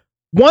on.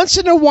 Once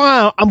in a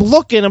while, I'm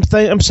looking.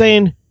 I'm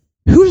saying,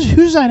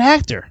 who's that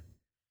actor?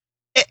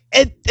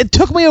 It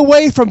took me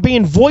away from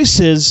being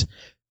voices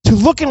to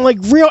looking like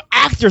real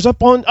actors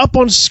up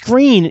on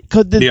screen.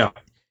 Because the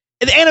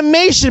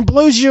animation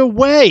blows you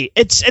away.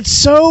 I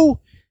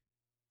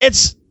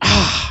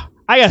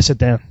gotta sit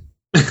down.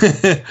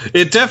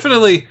 It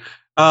definitely,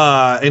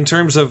 in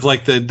terms of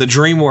like the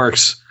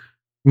DreamWorks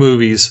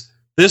movies,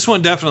 this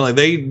one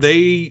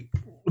definitely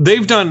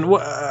they've done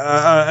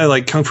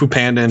like Kung Fu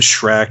Panda and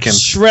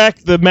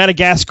Shrek, the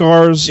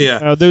Madagascars,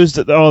 Kung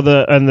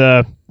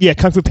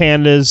Fu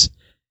Pandas,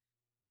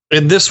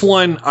 and this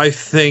one I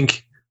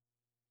think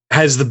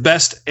has the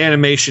best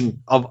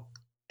animation of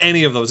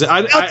any of those.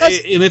 And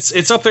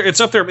it's up there.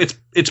 It's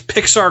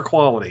Pixar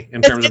quality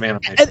in terms of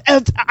animation.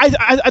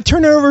 I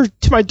turn over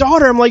to my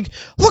daughter. I'm like,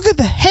 look at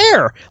the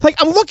hair.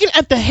 Like, I'm looking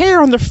at the hair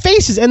on their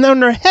faces and on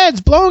their heads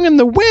blowing in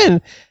the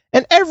wind,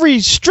 and every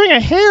string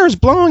of hair is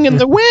blowing in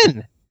the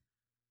wind.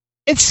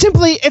 And the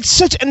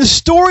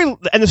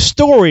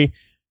story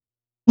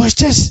was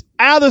just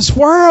out of this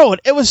world.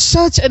 It was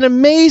such an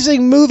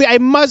amazing movie. I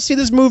must see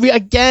this movie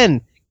again.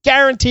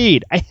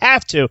 Guaranteed. I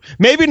have to.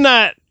 Maybe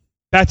not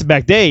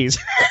back-to-back days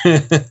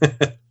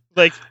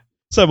like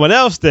someone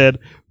else did,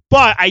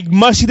 but I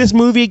must see this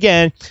movie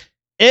again.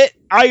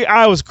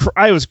 I was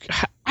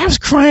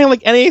crying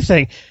like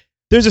anything.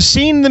 There's a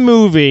scene in the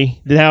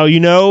movie, now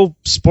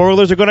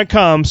spoilers are going to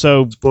come,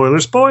 so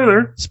spoilers,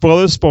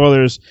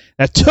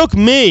 that took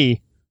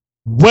me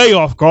way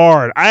off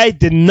guard. I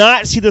did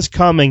not see this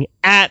coming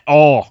at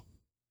all.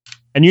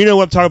 And you know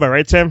what I'm talking about,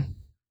 right, Tim?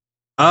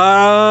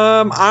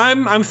 I'm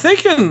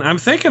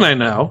thinking I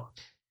know.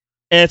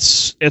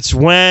 It's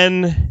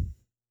when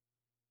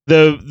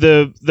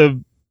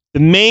the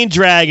main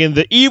dragon,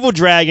 the evil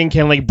dragon,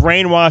 can like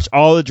brainwash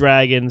all the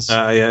dragons.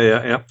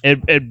 Yeah.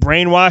 It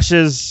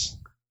brainwashes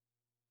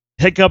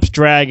Hiccup's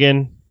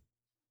dragon.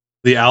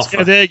 The alpha.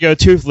 So there you go,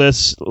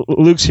 Toothless.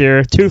 Luke's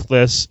here,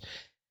 Toothless.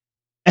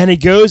 And he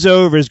goes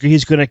over.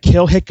 He's going to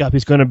kill Hiccup.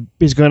 He's going to.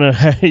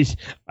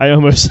 I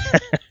almost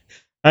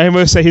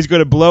say he's going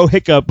to blow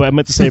Hiccup, but I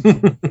meant to say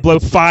blow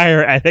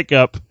fire at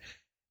Hiccup.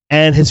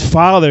 and his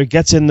father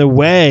gets in the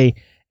way,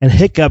 and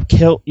Hiccup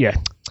what's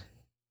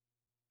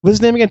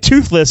his name again?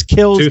 Toothless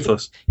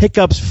kills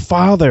Hiccup's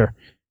father.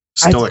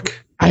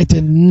 Stoic. I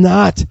did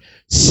not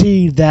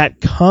see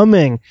that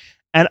coming,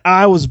 and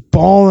I was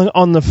bawling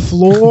on the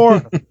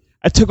floor.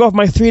 I took off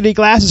my 3D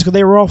glasses because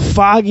they were all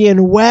foggy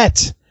and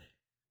wet.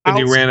 And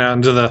you ran out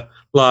into the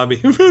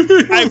lobby.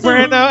 I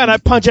ran out and I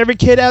punched every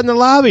kid out in the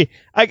lobby.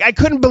 I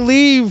couldn't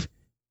believe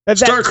that.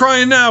 Start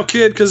crying now,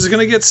 kid, because it's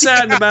going to get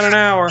sad in about an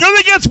hour. It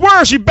only gets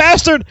worse, you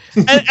bastard.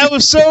 And I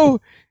was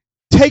so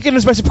taken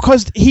as much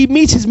because he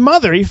meets his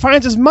mother. He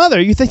finds his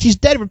mother. You think she's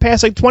dead for the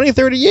past 20,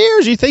 30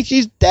 years. You think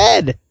she's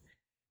dead.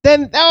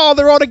 Then,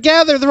 they're all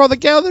together.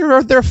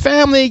 They're a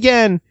family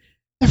again.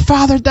 Their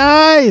father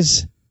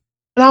dies.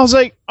 And I was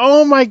like,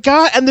 oh my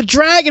God. And the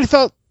dragon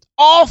felt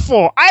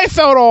awful. I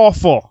felt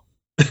awful.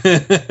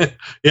 Yeah,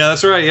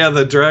 that's right. Yeah,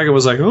 the dragon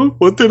was like, oh,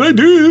 what did I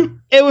do?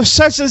 It was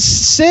such a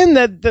sin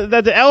that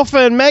the Alpha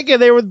and Mega,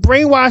 they were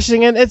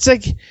brainwashing, and it's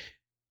like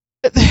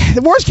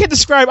the words can't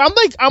describe.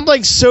 I'm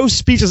like so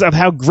speechless of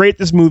how great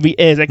this movie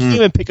is. I can't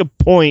even pick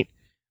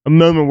a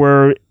moment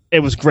where it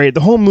was great.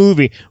 The whole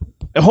movie,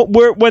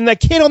 when that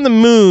kid on the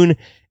moon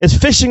is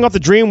fishing off the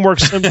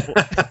DreamWorks symbol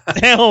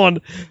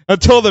down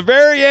until the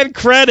very end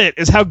credit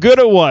is how good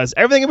it was.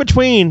 Everything in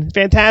between,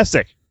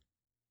 fantastic.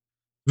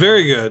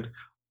 Very good.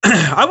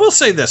 I will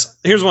say this.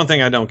 Here's one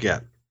thing I don't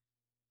get.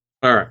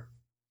 All right.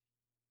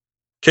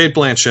 Cate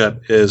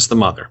Blanchett is the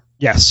mother.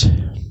 Yes.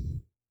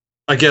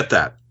 I get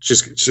that.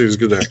 She's a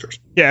good actress.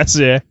 Yes,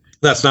 yeah.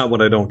 That's not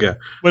what I don't get.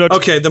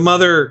 Okay, the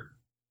mother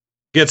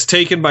gets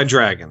taken by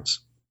dragons.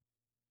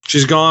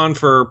 She's gone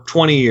for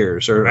 20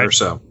 years or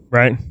so.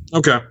 Right.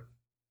 Okay.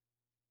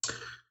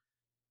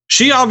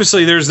 She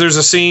obviously there's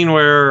a scene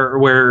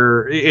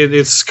where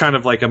it's kind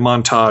of like a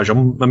montage,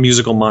 a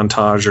musical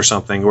montage or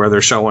something,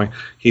 where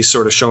he's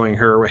sort of showing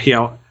her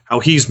how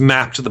he's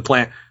mapped the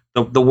planet,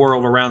 the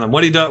world around them.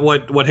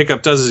 What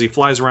Hiccup does is he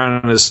flies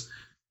around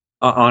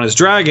on his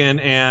dragon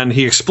and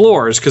he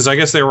explores, because I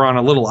guess they were on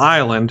a little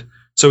island,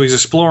 so he's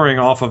exploring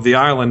off of the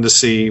island to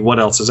see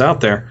what else is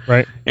out there.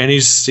 Right. And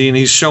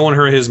he's showing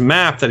her his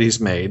map that he's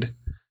made.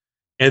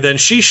 And then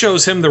she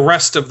shows him the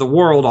rest of the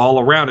world all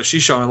around it.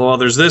 She's showing, well,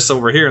 there's this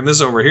over here and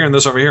this over here and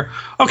this over here.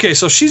 Okay,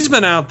 so she's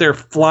been out there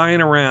flying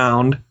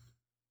around,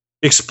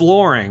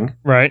 exploring.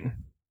 Right.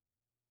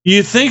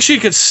 You think she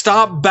could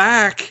stop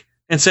back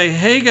and say,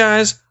 hey,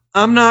 guys,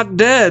 I'm not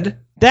dead.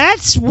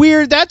 That's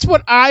weird. That's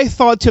what I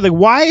thought, too. Like,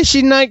 why is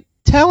she not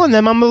telling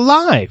them I'm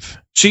alive?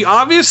 She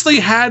obviously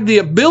had the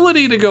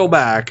ability to go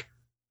back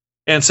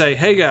and say,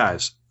 hey,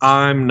 guys,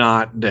 I'm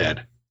not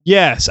dead.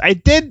 Yes, I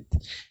did.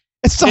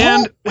 It's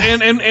the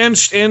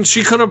and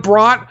she could have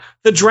brought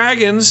the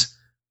dragons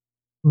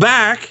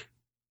back,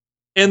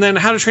 and then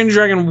How to Train Your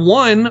Dragon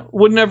 1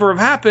 would never have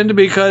happened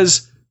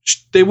because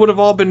they would have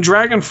all been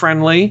dragon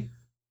friendly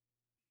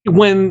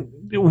when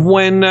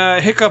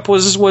Hiccup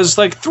was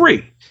like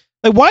 3.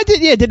 Like, why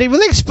did they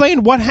really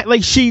explain what,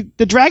 like,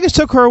 the dragons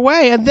took her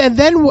away, and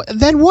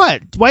then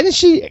what? Why did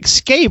she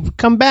escape,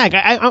 come back?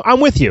 I'm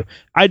with you.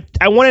 I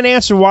want an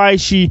answer why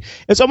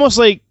it's almost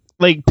like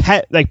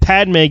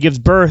Padme gives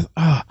birth.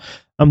 Oh,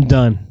 I'm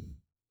done.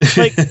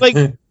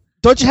 Like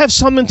don't you have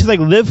something to like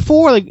live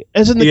for? Like,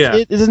 isn't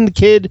the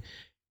kid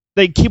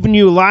like keeping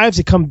you alive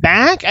to come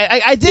back?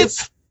 I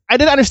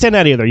didn't understand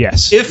that either.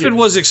 Yes. If it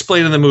was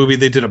explained in the movie,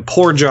 they did a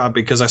poor job,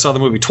 because I saw the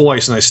movie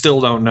twice and I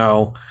still don't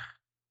know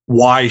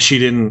why she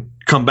didn't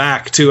come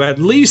back to at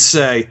least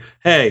say,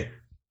 hey,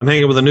 I'm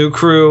hanging with a new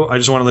crew. I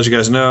just want to let you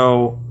guys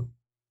know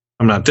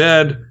I'm not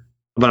dead,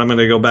 but I'm going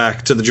to go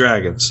back to the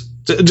dragons.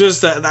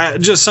 Just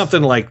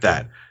something like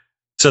that.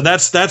 So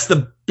that's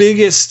the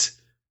biggest.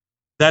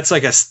 That's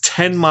like a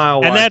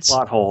 10-mile wide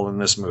plot hole in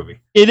this movie.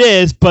 It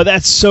is, but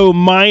that's so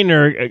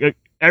minor.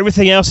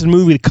 Everything else in the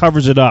movie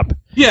covers it up.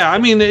 Yeah, I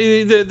mean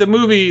the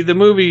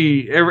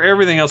movie,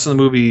 everything else in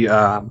the movie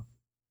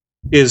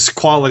is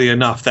quality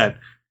enough that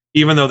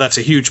even though that's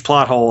a huge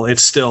plot hole,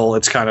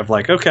 it's kind of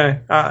like, okay,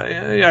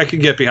 I can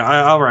get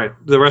behind. All right,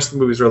 the rest of the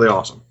movie is really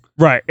awesome.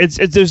 Right.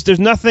 There's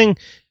nothing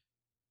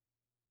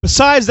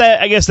besides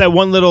that. I guess that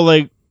one little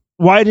like,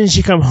 why didn't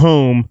she come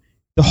home?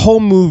 The whole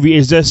movie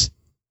is just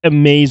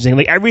amazing.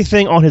 Like,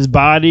 everything on his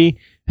body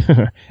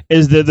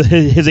is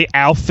his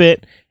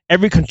outfit,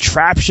 every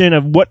contraption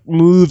of what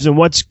moves and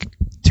what's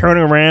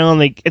turning around.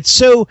 Like, it's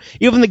so,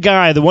 even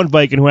the one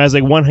Viking who has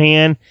like one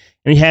hand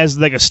and he has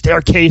like a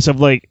staircase of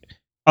like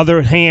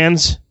other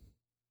hands,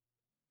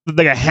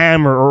 like a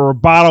hammer or a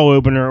bottle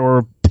opener or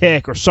a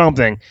pick or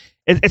something.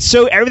 It's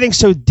so, everything's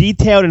so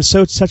detailed and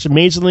such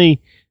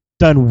amazingly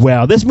done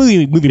well. This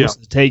movie must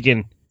have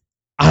taken,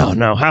 I don't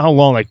know how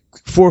long, like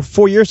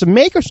 4 years to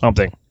make or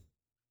something.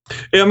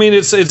 I mean,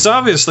 it's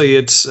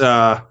obviously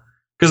because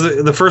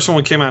the first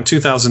one came out in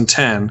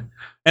 2010,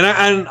 and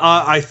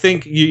I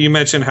think you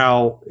mentioned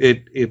how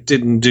it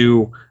didn't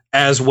do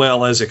as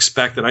well as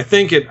expected. I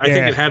think it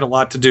had a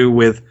lot to do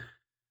with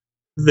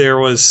there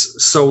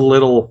was so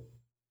little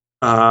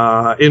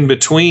in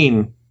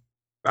between.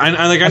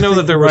 I know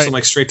that there was some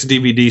like straight to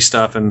DVD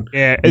stuff, and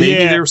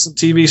maybe there was some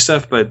TV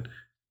stuff, but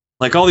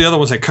Like all the other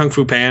ones, like Kung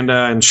Fu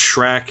Panda and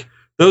Shrek,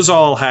 those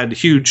all had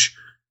huge.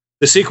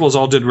 The sequels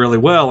all did really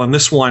well, and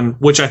this one,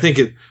 which I think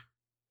it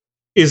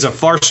is a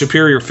far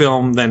superior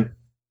film than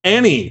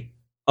any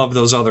of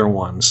those other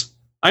ones.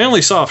 I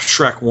only saw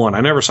Shrek 1.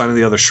 I never saw any of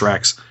the other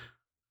Shreks.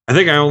 I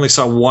think I only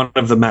saw one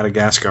of the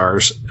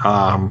Madagascars.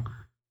 But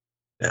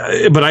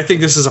I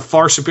think this is a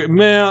far superior.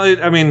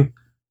 Well, I mean,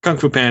 Kung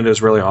Fu Panda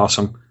is really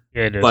awesome.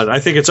 Yeah, it is. But I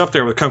think it's up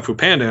there with Kung Fu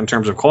Panda in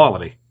terms of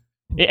quality.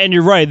 And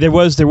you're right. There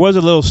was a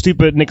little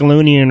stupid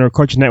Nickelodeon or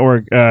Cartoon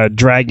Network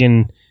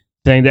dragon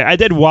thing that I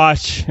did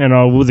watch,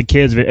 with the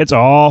kids. It's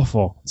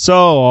awful, so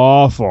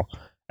awful.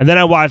 And then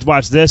I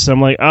watched this, and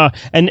I'm like,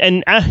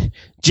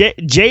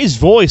 Jay's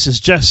voice is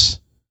just.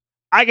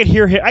 I could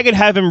hear him. I could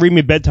have him read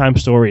me bedtime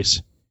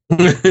stories.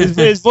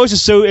 His voice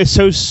is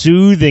so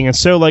soothing and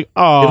so like,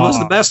 oh. It was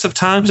the best of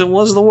times. It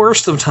was the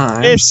worst of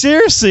times.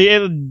 Seriously,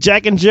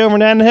 Jack and Jill were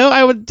down the hill.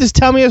 I would just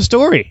tell me a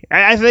story.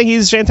 I think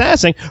he's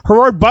fantastic.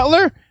 Gerard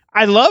Butler,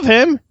 I love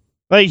him.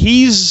 Like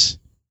he's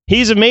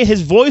amazing.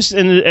 His voice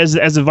and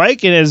as a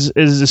Viking as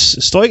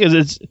stoic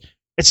as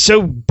it's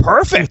so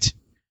perfect.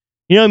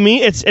 You know what I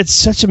mean? It's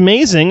such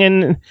amazing.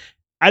 And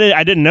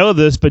I didn't know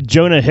this, but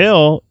Jonah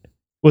Hill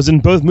was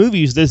in both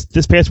movies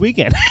this past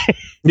weekend.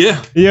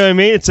 Yeah. You know what I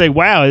mean? It's like,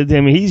 wow. I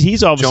mean,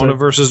 he's all of a Jonah sudden,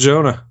 versus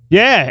Jonah.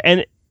 Yeah,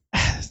 and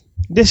I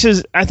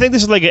think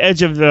this is like an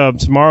Edge of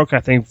Tomorrow kind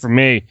of thing for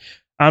me.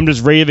 I'm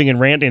just raving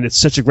and ranting. It's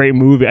such a great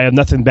movie. I have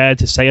nothing bad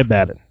to say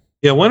about it.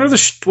 Yeah, when are the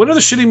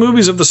shitty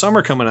movies of the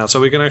summer coming out so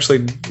we can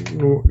actually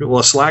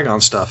slag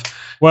on stuff?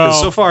 Well,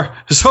 so far,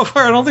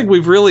 I don't think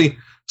we've really.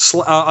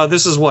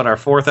 This is what, our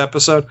 4th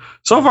episode.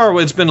 So far,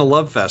 it's been a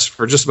love fest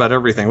for just about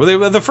everything.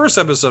 Well, the first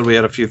episode we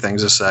had a few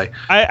things to say.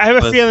 I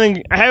have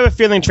a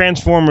feeling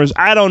Transformers.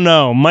 I don't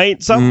know.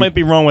 Something might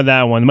be wrong with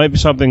that one. There might be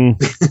something.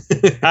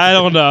 I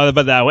don't know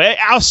about that one.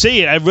 I'll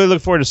see it. I really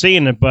look forward to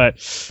seeing it, but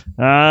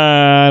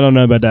I don't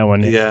know about that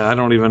one yet. Yeah, I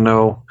don't even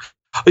know.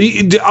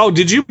 Oh,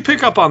 did you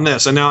pick up on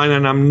this? And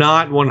I'm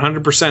not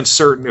 100%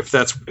 certain if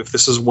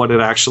this is what it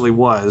actually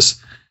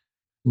was,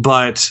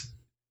 but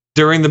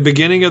during the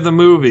beginning of the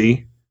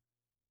movie,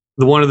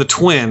 one of the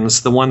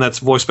twins, the one that's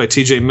voiced by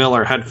T.J.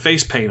 Miller, had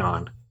face paint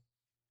on.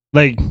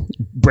 Like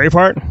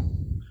Braveheart?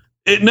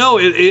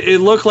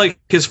 It looked like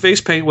his face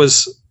paint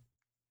was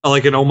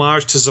like an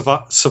homage to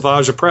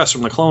Savage Opress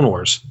from the Clone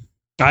Wars.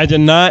 I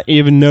did not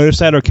even notice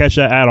that or catch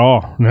that at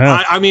all. No.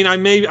 I mean, I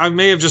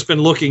may have just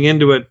been looking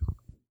into it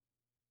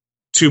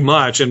too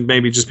much, and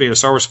maybe just being a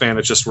Star Wars fan,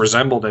 it just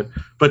resembled it.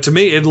 But to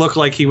me, it looked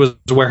like he was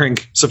wearing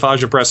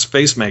Savage Opress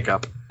face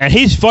makeup. And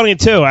he's funny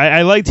too.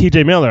 I like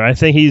T.J. Miller. I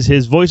think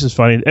his voice is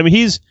funny. I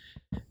mean,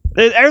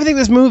 everything in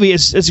this movie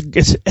is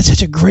it's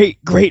such a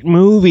great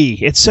movie.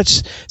 It's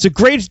a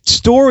great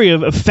story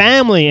of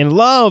family and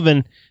love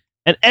and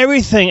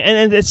everything.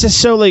 And it's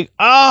just so like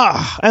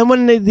and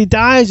when he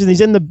dies and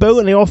he's in the boat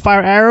and they all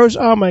fire arrows.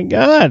 Oh my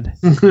god!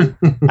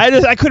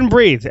 I couldn't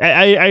breathe.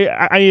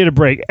 I needed a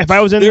break. If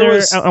I was in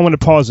there, I'm going to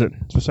pause it.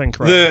 That's what I'm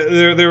correct.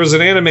 There was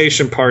an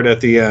animation part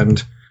at the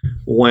end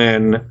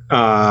when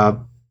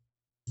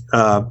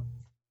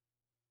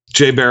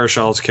Jay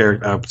Baruchel's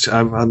character,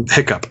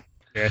 Hiccup.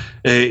 Yeah.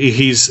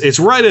 It's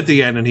right at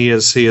the end, and he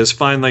has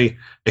finally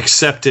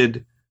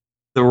accepted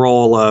the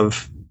role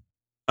of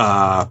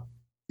the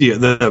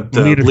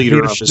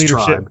leader of his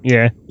tribe,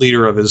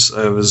 leader of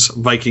his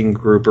Viking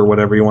group or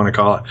whatever you want to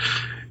call it.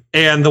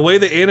 And the way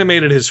they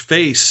animated his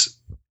face,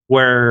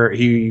 where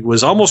he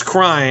was almost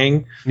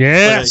crying, he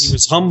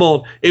was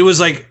humbled. It was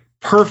like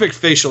perfect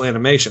facial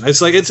animation.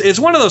 It's like it's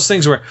one of those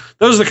things where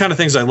those are the kind of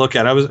things I look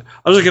at. I was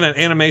looking at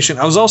animation.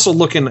 I was also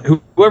looking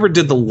whoever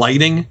did the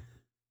lighting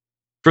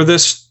for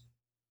this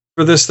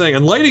thing,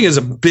 and lighting is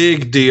a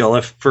big deal.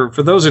 If for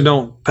those who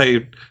don't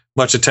pay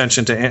much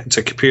attention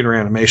to computer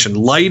animation,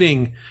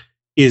 lighting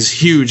is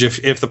huge.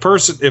 If the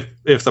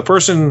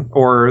person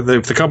or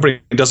if the company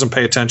doesn't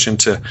pay attention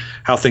to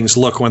how things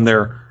look when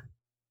they're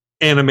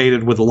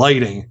animated with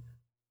lighting,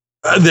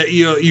 that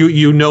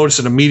you notice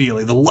it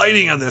immediately. The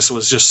lighting on this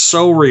was just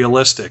so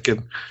realistic,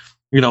 and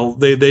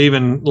they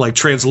even like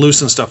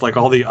translucent stuff, like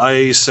all the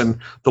ice and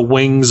the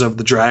wings of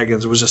the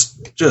dragons. It was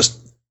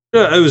just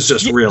it was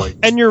just really.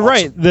 And you're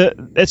awesome. Right.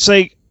 It's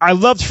like, I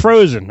loved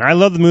Frozen. I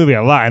love the movie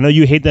a lot. I know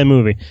you hate that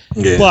movie.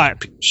 Yeah,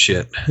 but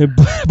shit.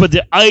 But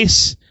the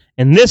ice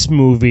in this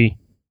movie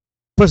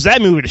puts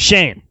that movie to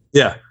shame.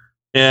 Yeah,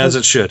 as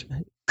it should.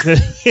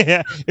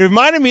 Yeah, it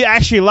reminded me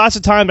actually lots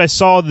of times I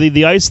saw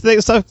the ice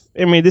thing stuff.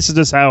 I mean, this is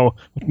just how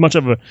much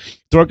of a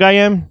dork I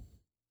am.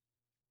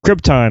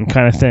 Krypton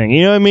kind of thing.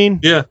 You know what I mean?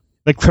 Yeah.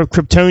 Like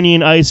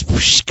Kryptonian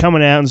ice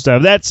coming out and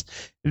stuff. That's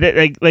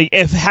like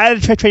if How to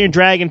Train Your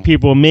Dragon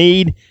people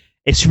made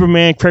a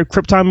Superman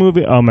Krypton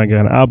movie, oh my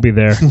god, I'll be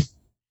there.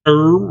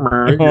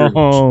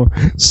 Oh,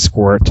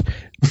 squirt.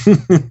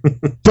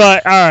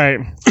 But all right,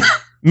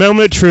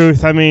 moment of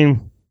truth. I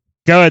mean,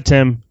 go ahead,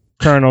 Tim.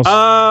 Kernels.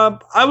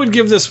 I would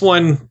give this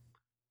one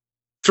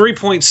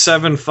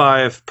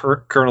 3.75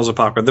 per kernels of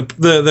popcorn.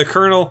 The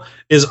kernel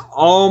is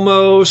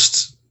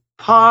almost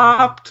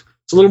popped,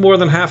 It's a little more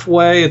than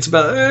halfway.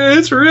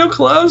 It's real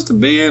close to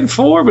being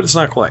 4, but it's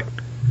not quite.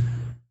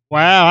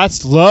 Wow,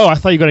 that's low. I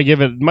thought you were going to give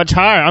it much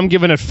higher. I'm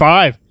giving it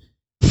 5.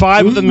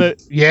 5 of them.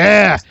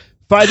 Yeah.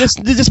 5.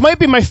 This might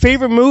be my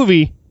favorite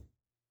movie.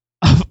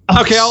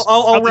 Okay,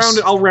 I'll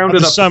round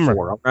it up summer. to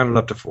 4. I'll round it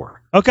up to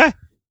 4. Okay.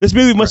 This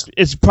movie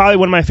is probably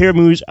one of my favorite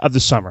movies of the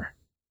summer.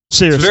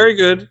 Seriously. It's very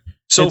good.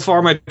 So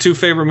far, my 2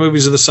 favorite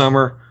movies of the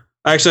summer.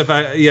 Actually,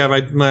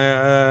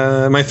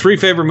 my 3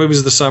 favorite movies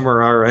of the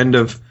summer are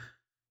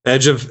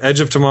Edge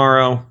of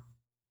Tomorrow,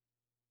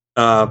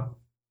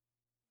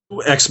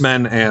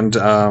 X-Men, and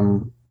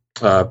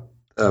the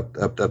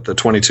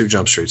 22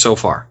 Jump Street. So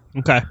far.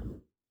 Okay.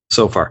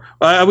 So far,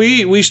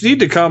 we need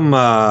to come.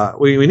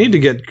 We need to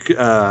get.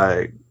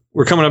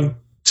 We're coming up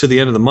to the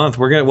end of the month.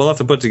 We'll have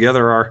to put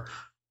together our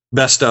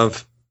best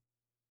of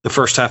the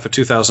first half of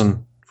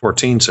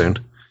 2014 soon.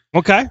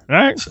 Okay, all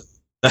right.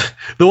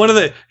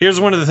 Here's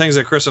one of the things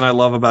that Chris and I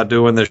love about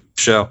doing this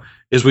show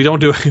is we don't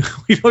do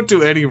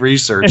any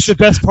research. It's the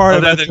best part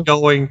of it.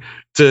 Going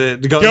to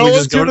go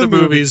to the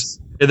movies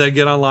and then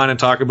get online and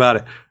talk about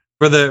it.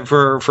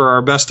 For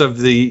our best of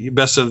the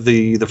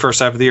first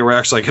half of the year, we're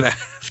actually gonna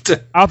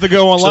have to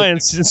go online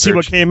and see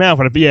what came out.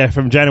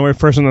 From January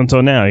 1st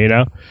until now, you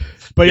know.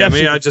 But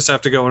I just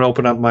have to go and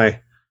open up my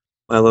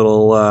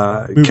little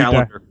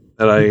calendar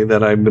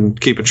that I've been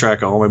keeping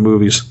track of all my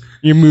movies.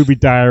 Your movie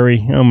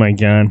diary. Oh my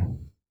god.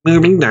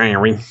 Movie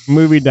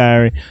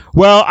diary.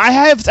 Well, I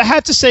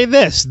have to say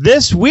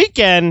this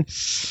weekend.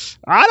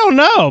 I don't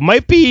know.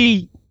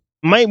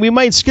 We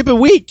might skip a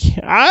week.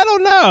 I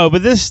don't know,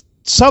 but this.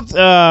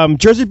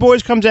 Jersey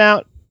Boys comes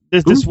out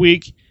this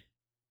week,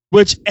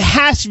 which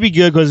has to be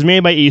good because it's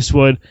made by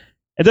Eastwood.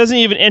 It doesn't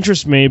even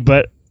interest me,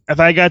 but if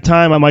I got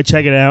time, I might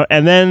check it out.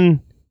 And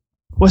then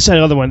what's that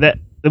other one that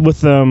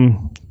with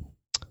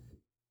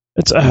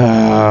it's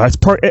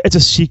a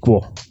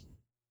sequel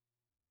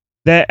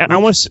that I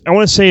want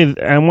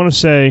to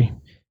say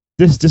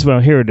this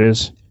one. Here it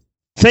is.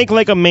 Think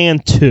Like a Man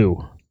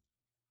 2.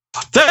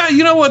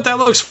 You know what? That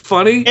looks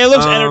funny. It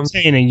looks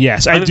entertaining.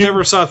 Yes, I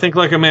never saw Think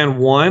Like a Man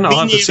 1. I'll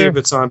have to see if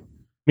it's on.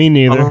 Me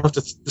neither. I'll have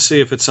to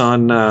see if it's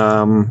on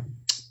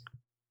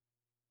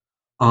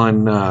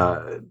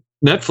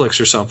Netflix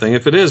or something.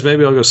 If it is,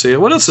 maybe I'll go see it.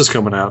 What else is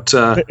coming out?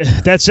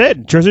 That's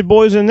it. Jersey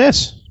Boys in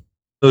this.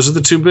 Those are the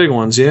 2 big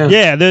ones. Yeah.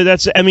 Yeah.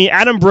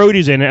 Adam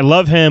Brody's in it. I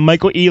love him.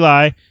 Michael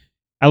Eli.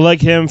 I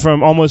like him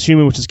from Almost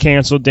Human, which is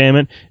canceled. Damn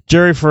it.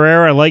 Jerry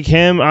Ferrera. I like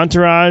him.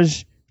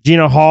 Entourage.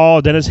 Gina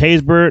Hall. Dennis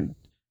Haysbert.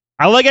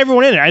 I like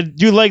everyone in it. I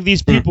do like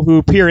these people who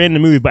appear in the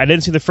movie, but I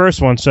didn't see the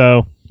first one,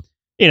 so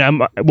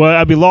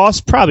I'd be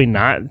lost. Probably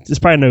not. There's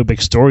probably no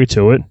big story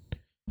to it.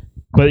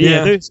 But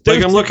there's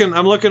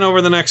I'm looking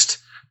over the next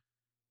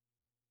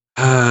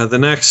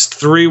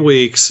 3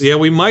 weeks. Yeah,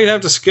 we might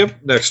have to skip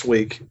next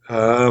week.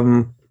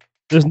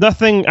 There's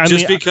nothing.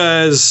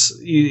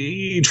 Because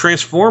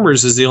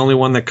Transformers is the only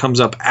one that comes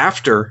up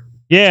after.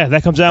 Yeah,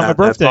 that comes out on my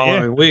birthday. That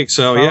following week.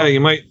 So you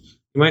might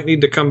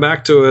need to come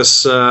back to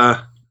us.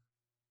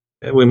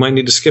 We might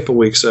need to skip a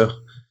week, so.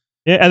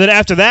 Yeah, and then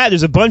after that,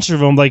 there's a bunch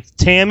of them, like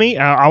Tammy.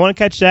 I want to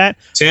catch that.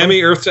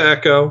 Tammy, Earth to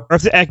Echo.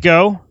 Earth to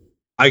Echo.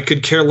 I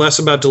could care less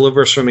about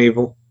Deliver Us from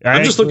Evil.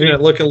 I'm just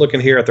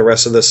looking here at the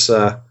rest of this.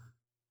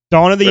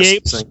 Dawn of the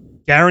Apes,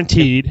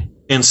 guaranteed.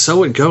 And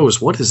So It Goes.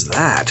 What is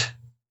that?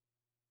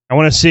 I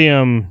want to see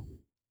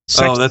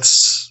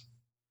that's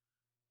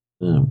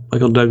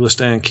Michael Douglas,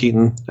 Diane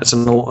Keaton.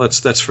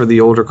 That's for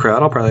the older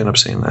crowd. I'll probably end up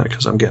seeing that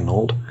because I'm getting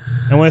old.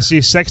 I want to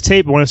see Sex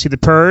Tape. I want to see The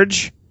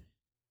Purge.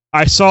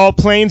 I saw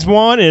Planes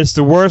 1. It's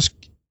the worst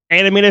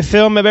animated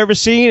film I've ever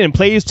seen, and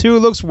Planes 2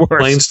 looks worse.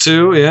 Planes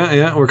 2,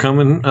 yeah, we're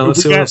coming.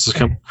 Let's see what else is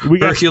coming.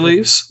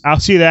 Hercules.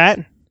 I'll see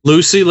that.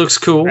 Lucy looks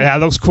cool. Yeah,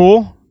 that looks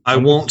cool. I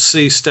won't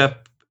see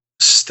Step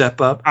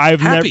Up.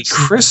 Happy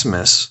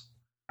Christmas.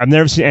 I've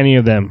never seen any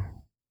of them.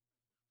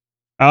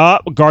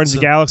 Guardians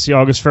of the Galaxy,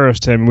 August 1st,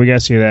 Tim. We got to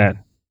see that.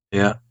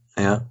 Yeah.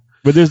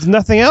 But there's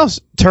nothing else.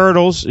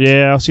 Turtles.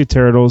 Yeah, I'll see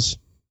Turtles.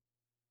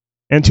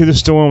 Into the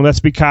Storm. Let's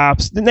Be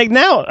Cops.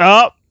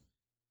 Now,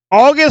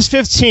 August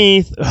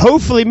 15th,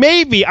 hopefully,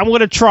 maybe, I'm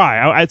going to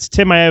try.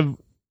 Tim, I have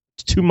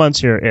 2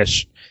 months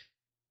here-ish.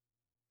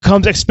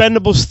 Comes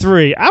Expendables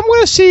 3. I'm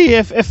going to see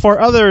if our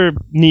other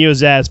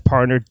NEOZAZ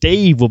partner,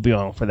 Dave, will be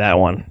on for that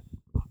one.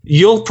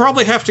 You'll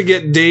probably have to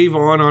get Dave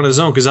on his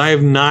own, because I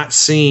have not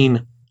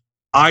seen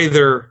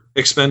either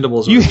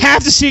Expendables. You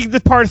have to see the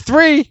part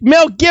 3.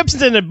 Mel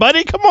Gibson's in it,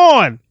 buddy. Come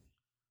on.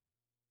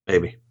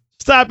 Maybe.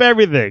 Stop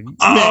everything.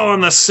 On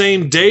the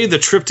same day the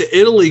Trip to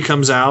Italy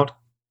comes out.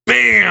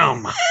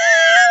 Bam!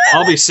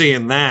 I'll be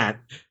seeing that.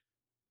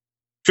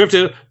 Trip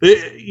to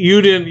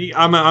you didn't.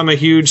 I'm a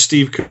huge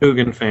Steve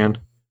Coogan fan.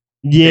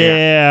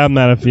 Yeah, I'm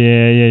not a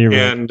yeah. You're right.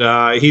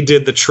 And he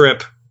did the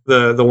trip,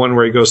 the one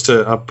where he goes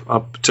to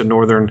up to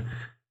northern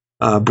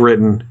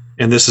Britain,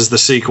 and this is the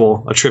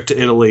sequel, A Trip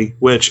to Italy,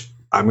 which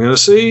I'm gonna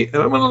see and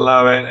I'm gonna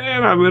love it,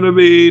 and I'm gonna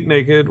be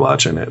naked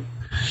watching it.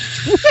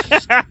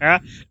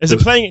 Is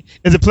it playing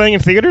in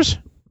theaters?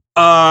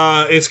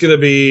 It's gonna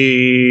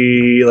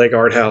be like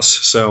art house.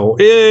 So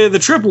the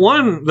trip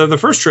the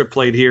first trip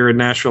played here in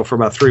Nashville for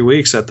about 3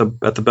 weeks at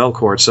the Bell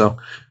Court. So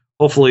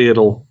hopefully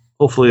it'll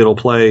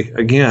play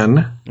again.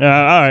 All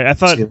right, I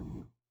thought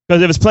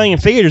because if it's playing in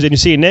theaters and you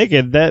see it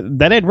naked,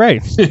 that ain't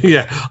right.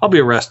 Yeah, I'll be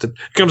arrested.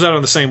 It comes out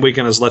on the same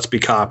weekend as Let's Be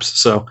Cops.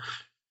 So,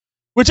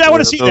 which I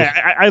want to see that.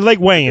 I like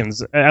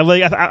Wayans. I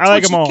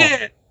like them all.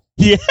 Get.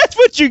 Yeah, that's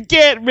what you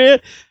get, man.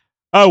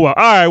 Oh well,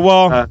 all right,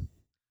 well.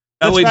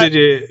 Ellie,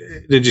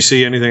 did you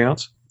see anything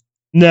else?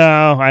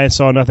 No, I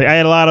saw nothing. I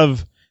had a lot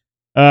of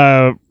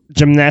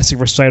gymnastic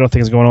recital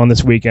things going on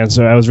this weekend,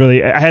 so I was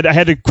really I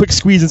had to quick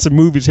squeeze in some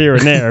movies here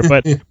and there,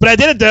 but I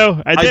did it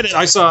though. I did it.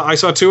 I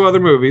saw 2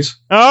 other movies.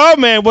 Oh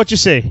man, what'd you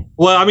see?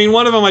 Well, I mean,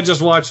 one of them I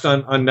just watched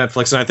on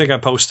Netflix, and I think I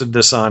posted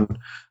this on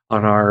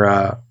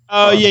our.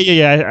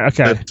 Yeah.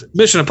 Okay.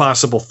 Mission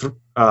Impossible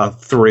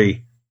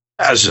 3.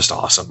 That was just an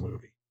awesome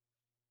movie.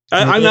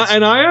 I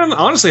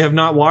honestly have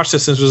not watched it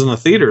since it was in the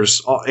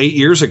theaters 8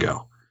 years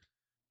ago.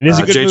 It is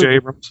a good J.J. movie.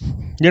 Abrams.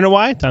 You know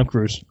why? Tom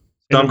Cruise.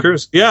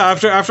 Yeah,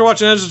 after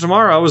watching Edge of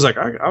Tomorrow, I was like,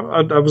 I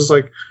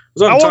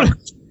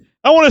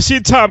want to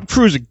see Tom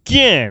Cruise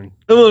again.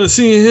 I want to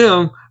see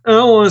him. And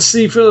I want to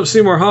see Philip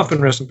Seymour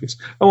Hoffman, rest in peace.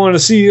 I want to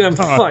see them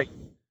fight.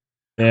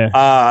 Yeah.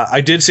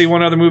 I did see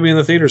one other movie in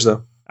the theaters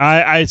though.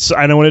 I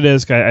know what it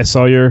is. I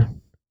saw your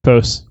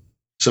post.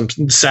 Some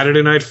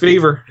Saturday Night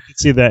Fever. I can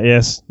see that.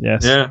 Yes.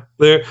 Yeah.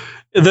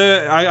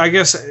 I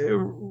guess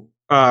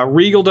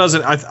Regal does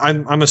it.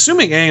 I'm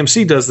assuming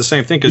AMC does the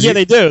same thing. Yeah,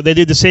 they do. They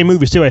do the same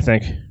movies too, I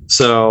think.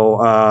 So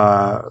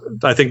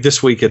I think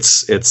this week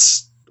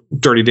it's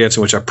Dirty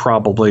Dancing, which I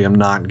probably am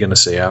not going to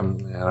see. I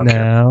don't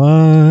care.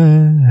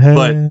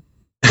 But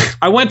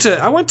I went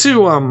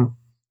to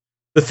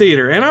the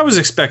theater, and I was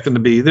expecting to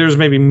be. There's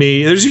maybe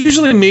me. There's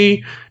usually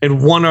me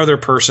and one other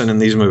person in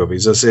these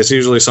movies. It's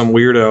usually some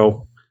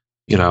weirdo.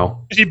 You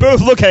know, you both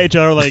look at each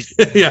other like,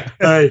 yeah,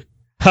 hi,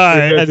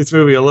 and this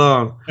movie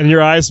alone, and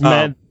your eyes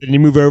met, and you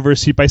move over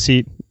seat by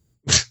seat.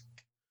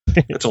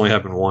 That's only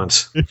happened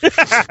once. Then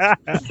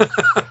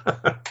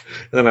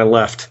I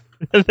left.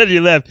 And then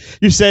you left.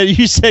 You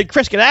said,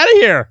 Chris, get out of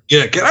here.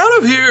 Yeah, get out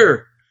of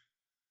here.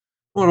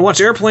 I want to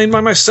watch Airplane by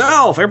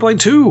myself. Airplane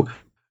 2.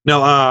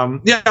 No,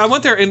 I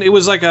went there, and it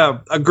was like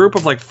a group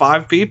of like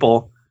 5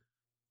 people.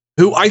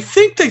 Who I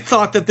think they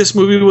thought that this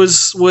movie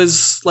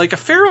was like a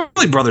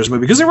Farrelly Brothers movie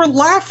because they were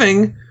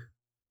laughing,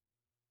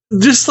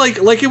 just like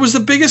it was the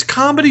biggest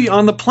comedy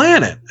on the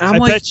planet.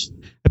 And I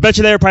bet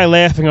you they were probably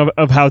laughing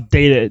of how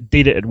dated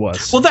it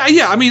was. Well,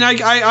 I mean,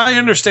 I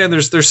understand.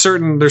 There's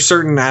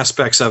certain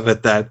aspects of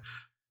it that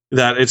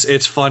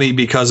it's funny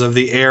because of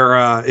the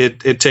era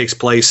it takes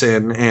place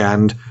in,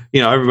 and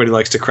everybody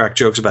likes to crack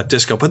jokes about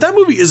disco. But that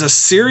movie is as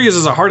serious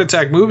as a heart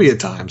attack movie at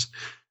times.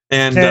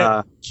 And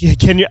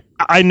can you?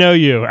 I know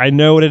you. I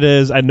know what it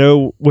is. I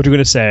know what you're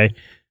going to say.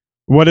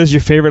 What is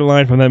your favorite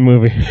line from that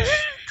movie?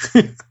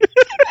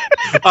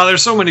 Oh,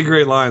 there's so many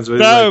great lines.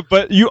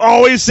 But you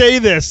always say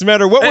this, no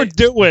matter what we're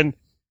doing.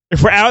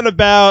 If we're out and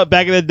about,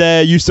 back in the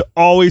day, you used to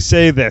always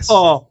say this.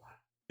 Oh,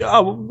 you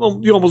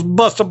almost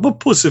bust up a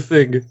pussy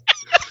finger.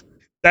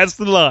 That's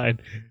the line.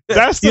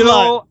 That's the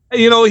line.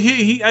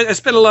 I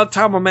spent a lot of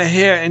time on my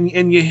hair, and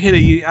you hit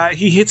it.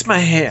 He hits my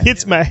hair.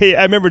 Hits my hair.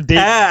 I remember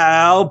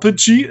Al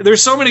Pacino.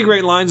 There's so many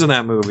great lines in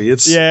that movie.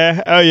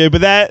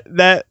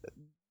 But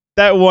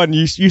that one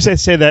you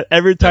say that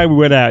every time we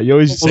went out. You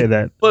always say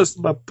that. Bust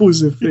my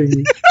pussy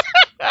finger.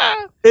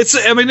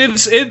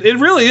 It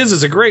really is.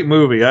 It's a great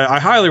movie. I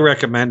highly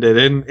recommend it,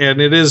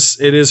 and it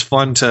is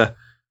fun to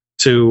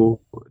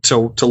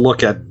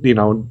look at,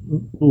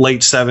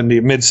 late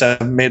 70s,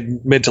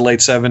 mid to late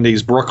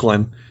 70s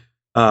Brooklyn.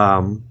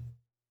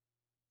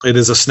 It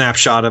is a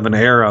snapshot of an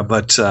era,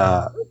 but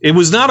it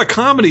was not a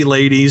comedy,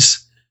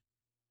 ladies.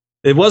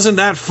 It wasn't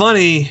that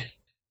funny.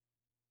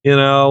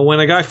 When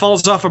a guy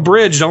falls off a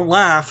bridge, don't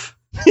laugh.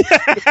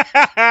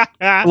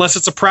 Unless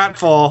it's a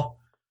pratfall.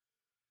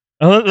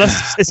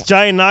 It's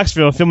Johnny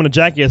Knoxville filming a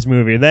Jackass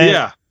movie.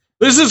 Yeah.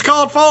 This is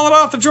called Falling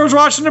Off the George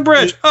Washington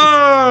Bridge.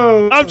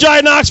 Oh, I'm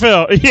Johnny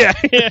Knoxville. Yeah.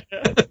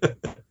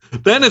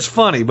 Then it's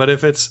funny, but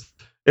if it's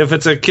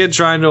a kid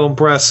trying to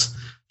impress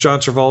John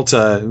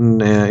Travolta,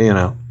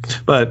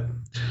 but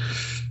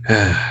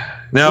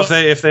now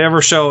if they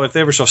ever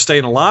show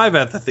Staying Alive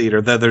at the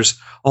theater, then there's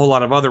a whole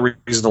lot of other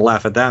reason to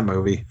laugh at that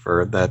movie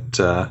for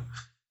that.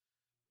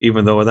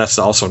 Even though that's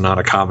also not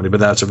a comedy, but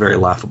that's a very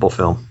laughable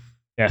film.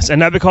 Yes, and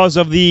not because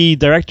of the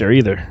director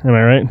either. Am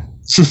I right?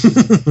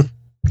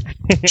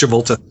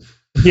 Travolta.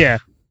 Yeah.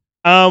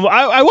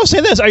 I will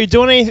say this. Are you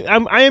doing anything?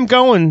 I am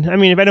going. I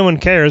mean, if anyone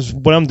cares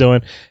what I'm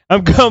doing,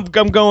 I'm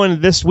going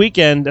this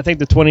weekend. I think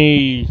the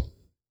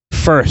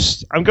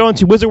 21st. I'm going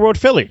to Wizard World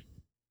Philly.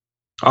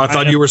 I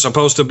thought you were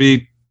supposed to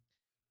be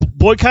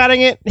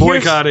boycotting it.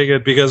 Boycotting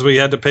it because we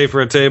had to pay for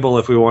a table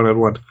if we wanted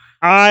one.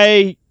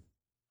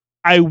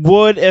 I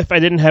would if I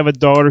didn't have a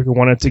daughter who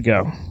wanted to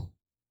go.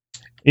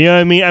 You know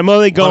what I mean? I'm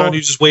only going. Why don't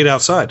you just wait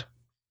outside?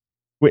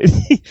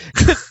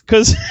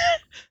 Because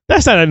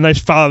that's not a nice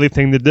fatherly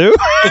thing to do.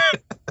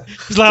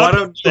 Why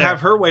don't you have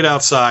her wait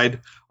outside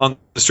on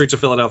the streets of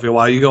Philadelphia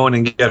while you go in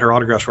and get her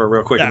autographs for her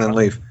real quick and then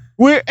leave?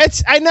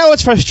 I know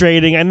it's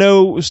frustrating. I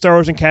know Star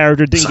Wars and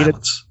character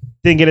didn't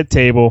get a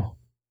table.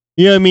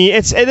 You know what I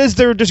mean?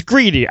 They're just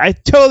greedy. I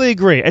totally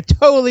agree. I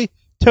totally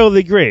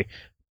agree.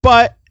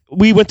 But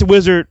we went to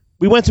Wizard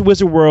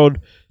World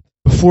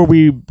before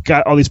we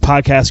got all these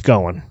podcasts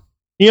going.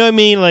 You know what I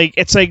mean? Like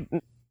it's like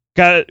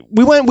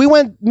we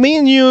went. Me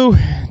and you,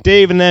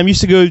 Dave, and them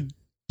used to go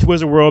to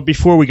Wizard World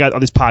before we got all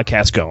these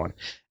podcasts going.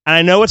 And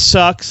I know it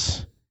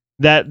sucks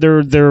that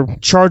they're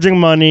charging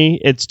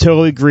money. It's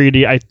totally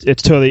greedy.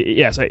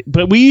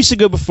 But we used to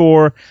go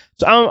before,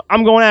 so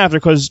I'm going after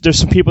because there's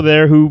some people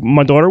there who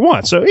my daughter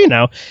wants. So it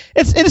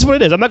is what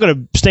it is. I'm not going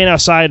to stand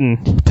outside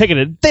and picket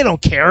it. They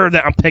don't care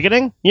that I'm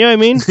picketing. You know what I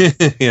mean?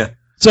 Yeah.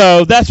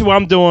 So that's what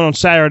I'm doing on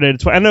Saturday.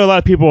 I know a lot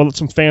of people,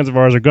 some fans of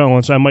ours, are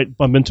going, so I might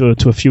bump into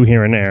a few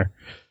here and there.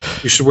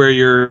 You should wear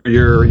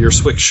your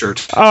Swick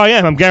shirt. Oh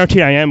yeah, I'm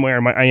guaranteed I am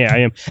wearing my. I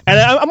am, and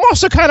I'm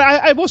also kind of.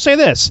 I will say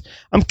this: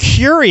 I'm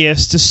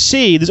curious to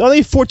see. There's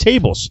only 4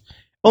 tables.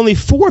 Only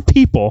 4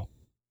 people.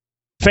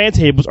 Fan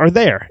tables are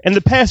there. In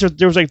the past,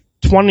 there was like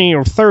 20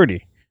 or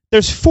 30.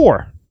 There's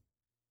 4,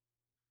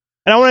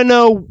 and I want to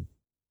know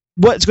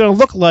what it's going to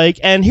look like.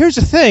 And here's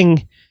the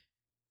thing: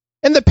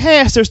 in the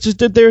past, there's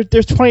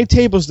 20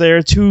 tables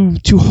there to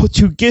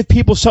give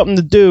people something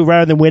to do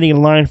rather than waiting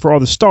in line for all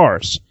the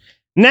stars.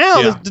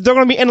 Now they're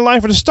going to be in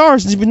line for the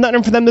stars. There's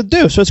nothing for them to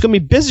do, so it's going to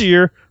be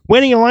busier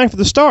waiting in line for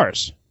the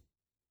stars.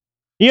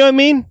 You know what I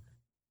mean?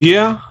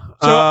 Yeah.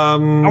 So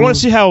I want to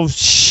see how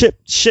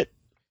shit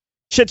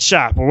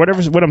shop or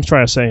whatever. What I'm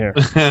trying to say here.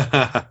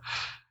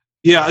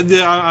 Yeah.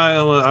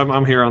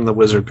 I'm here on the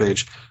Wizard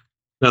page.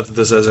 Not that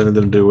this has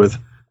anything to do with.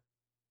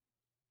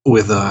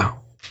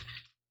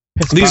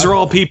 These are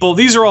all people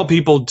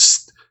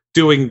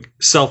doing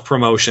self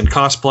promotion.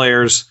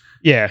 Cosplayers.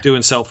 Yeah.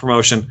 Doing self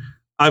promotion.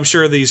 I'm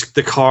sure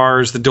the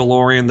cars, the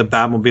DeLorean, the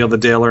Batmobile, the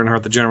Dale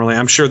Earnhardt, the General Lee,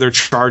 I'm sure they're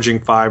charging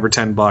 $5 or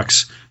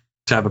 $10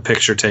 to have a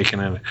picture taken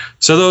in it.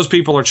 So those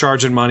people are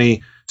charging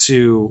money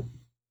so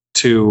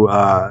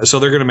they're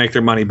going to make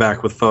their money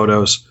back with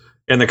photos.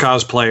 And the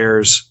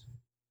cosplayers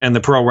and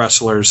the pro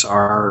wrestlers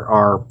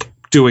are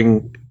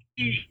doing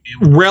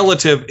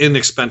relative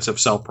inexpensive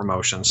self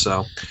promotion.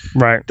 So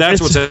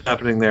that's what's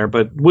happening there.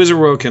 But Wizard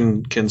World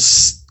can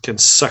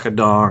suck a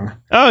dong.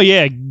 Oh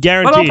yeah,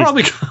 guaranteed.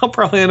 But I'll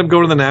probably end up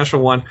going to the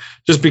Nashville one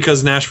just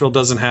because Nashville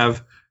doesn't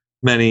have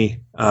many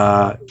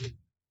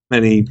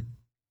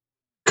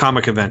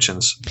comic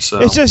conventions. So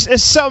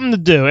it's something to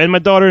do. And my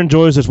daughter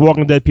enjoys this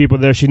Walking Dead people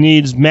there. She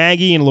needs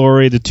Maggie and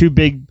Lori, the two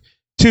big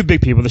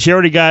people. She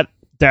already got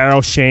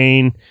Daryl,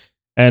 Shane,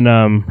 and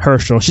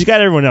Herschel. She's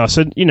got everyone else.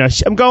 So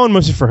I'm going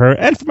mostly for her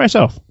and for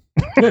myself.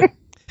 I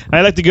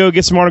like to go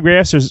get some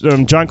autographs. There's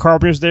John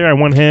Carpenter's there. I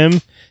want him.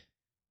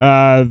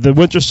 The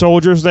Winter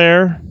Soldier's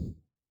there,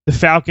 the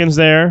Falcon's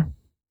there.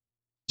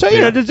 So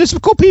there's some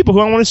cool people who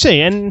I want to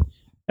see. And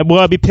will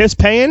I be pissed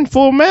paying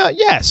full amount?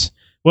 Yes.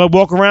 Will I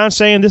walk around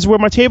saying this is where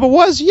my table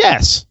was?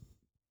 Yes.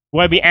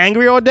 Will I be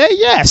angry all day?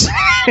 Yes.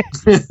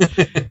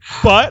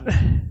 But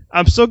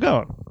I'm still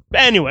going. But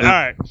anyway, all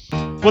right.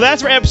 Well,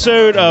 that's our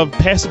episode of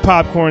Pass the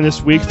Popcorn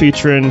this week,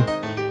 featuring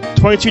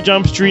 22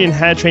 Jump Street and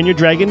How to Train Your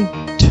Dragon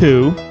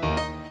 2.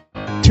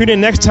 Tune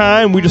in next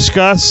time. We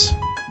discuss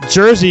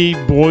Jersey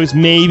Boys,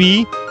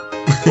 maybe,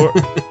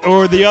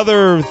 or the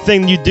other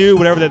thing you do,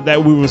 whatever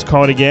that movie was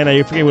called again.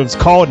 I forget what it's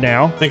called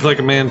now. Think Like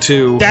a Man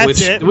 2.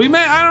 That's it. We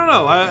may. I don't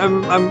know.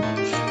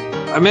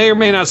 I may or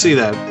may not see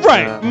that.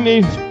 Right.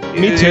 Me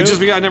too.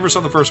 Just because I never saw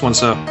the first one,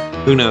 so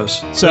who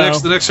knows? So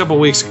the next couple of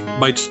weeks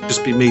might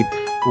just be me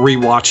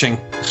rewatching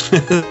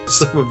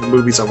some of the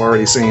movies I've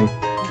already seen.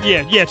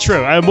 Yeah,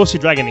 true. I will see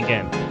Dragon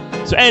again.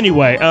 So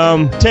anyway,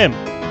 Tim.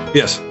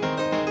 Yes.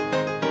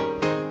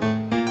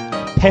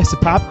 Pass the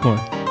popcorn.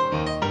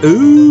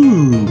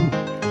 Ooh.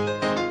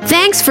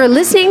 Thanks for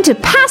listening to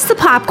Pass the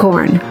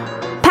Popcorn.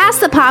 Pass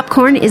the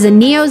Popcorn is a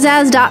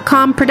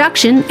NEOZAZ.com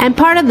production and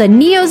part of the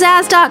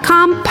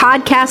NEOZAZ.com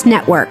podcast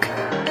network.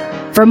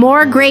 For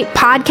more great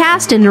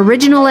podcast and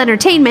original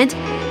entertainment,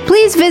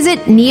 please visit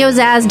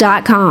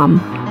NEOZAZ.com.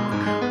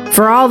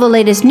 For all the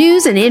latest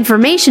news and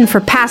information for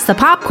Pass the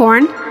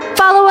Popcorn,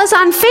 follow us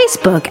on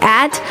Facebook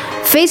at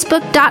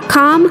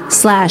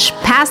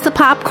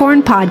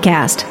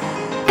facebook.com/PassThePopcornPodcast.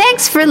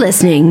 Thanks for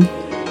listening.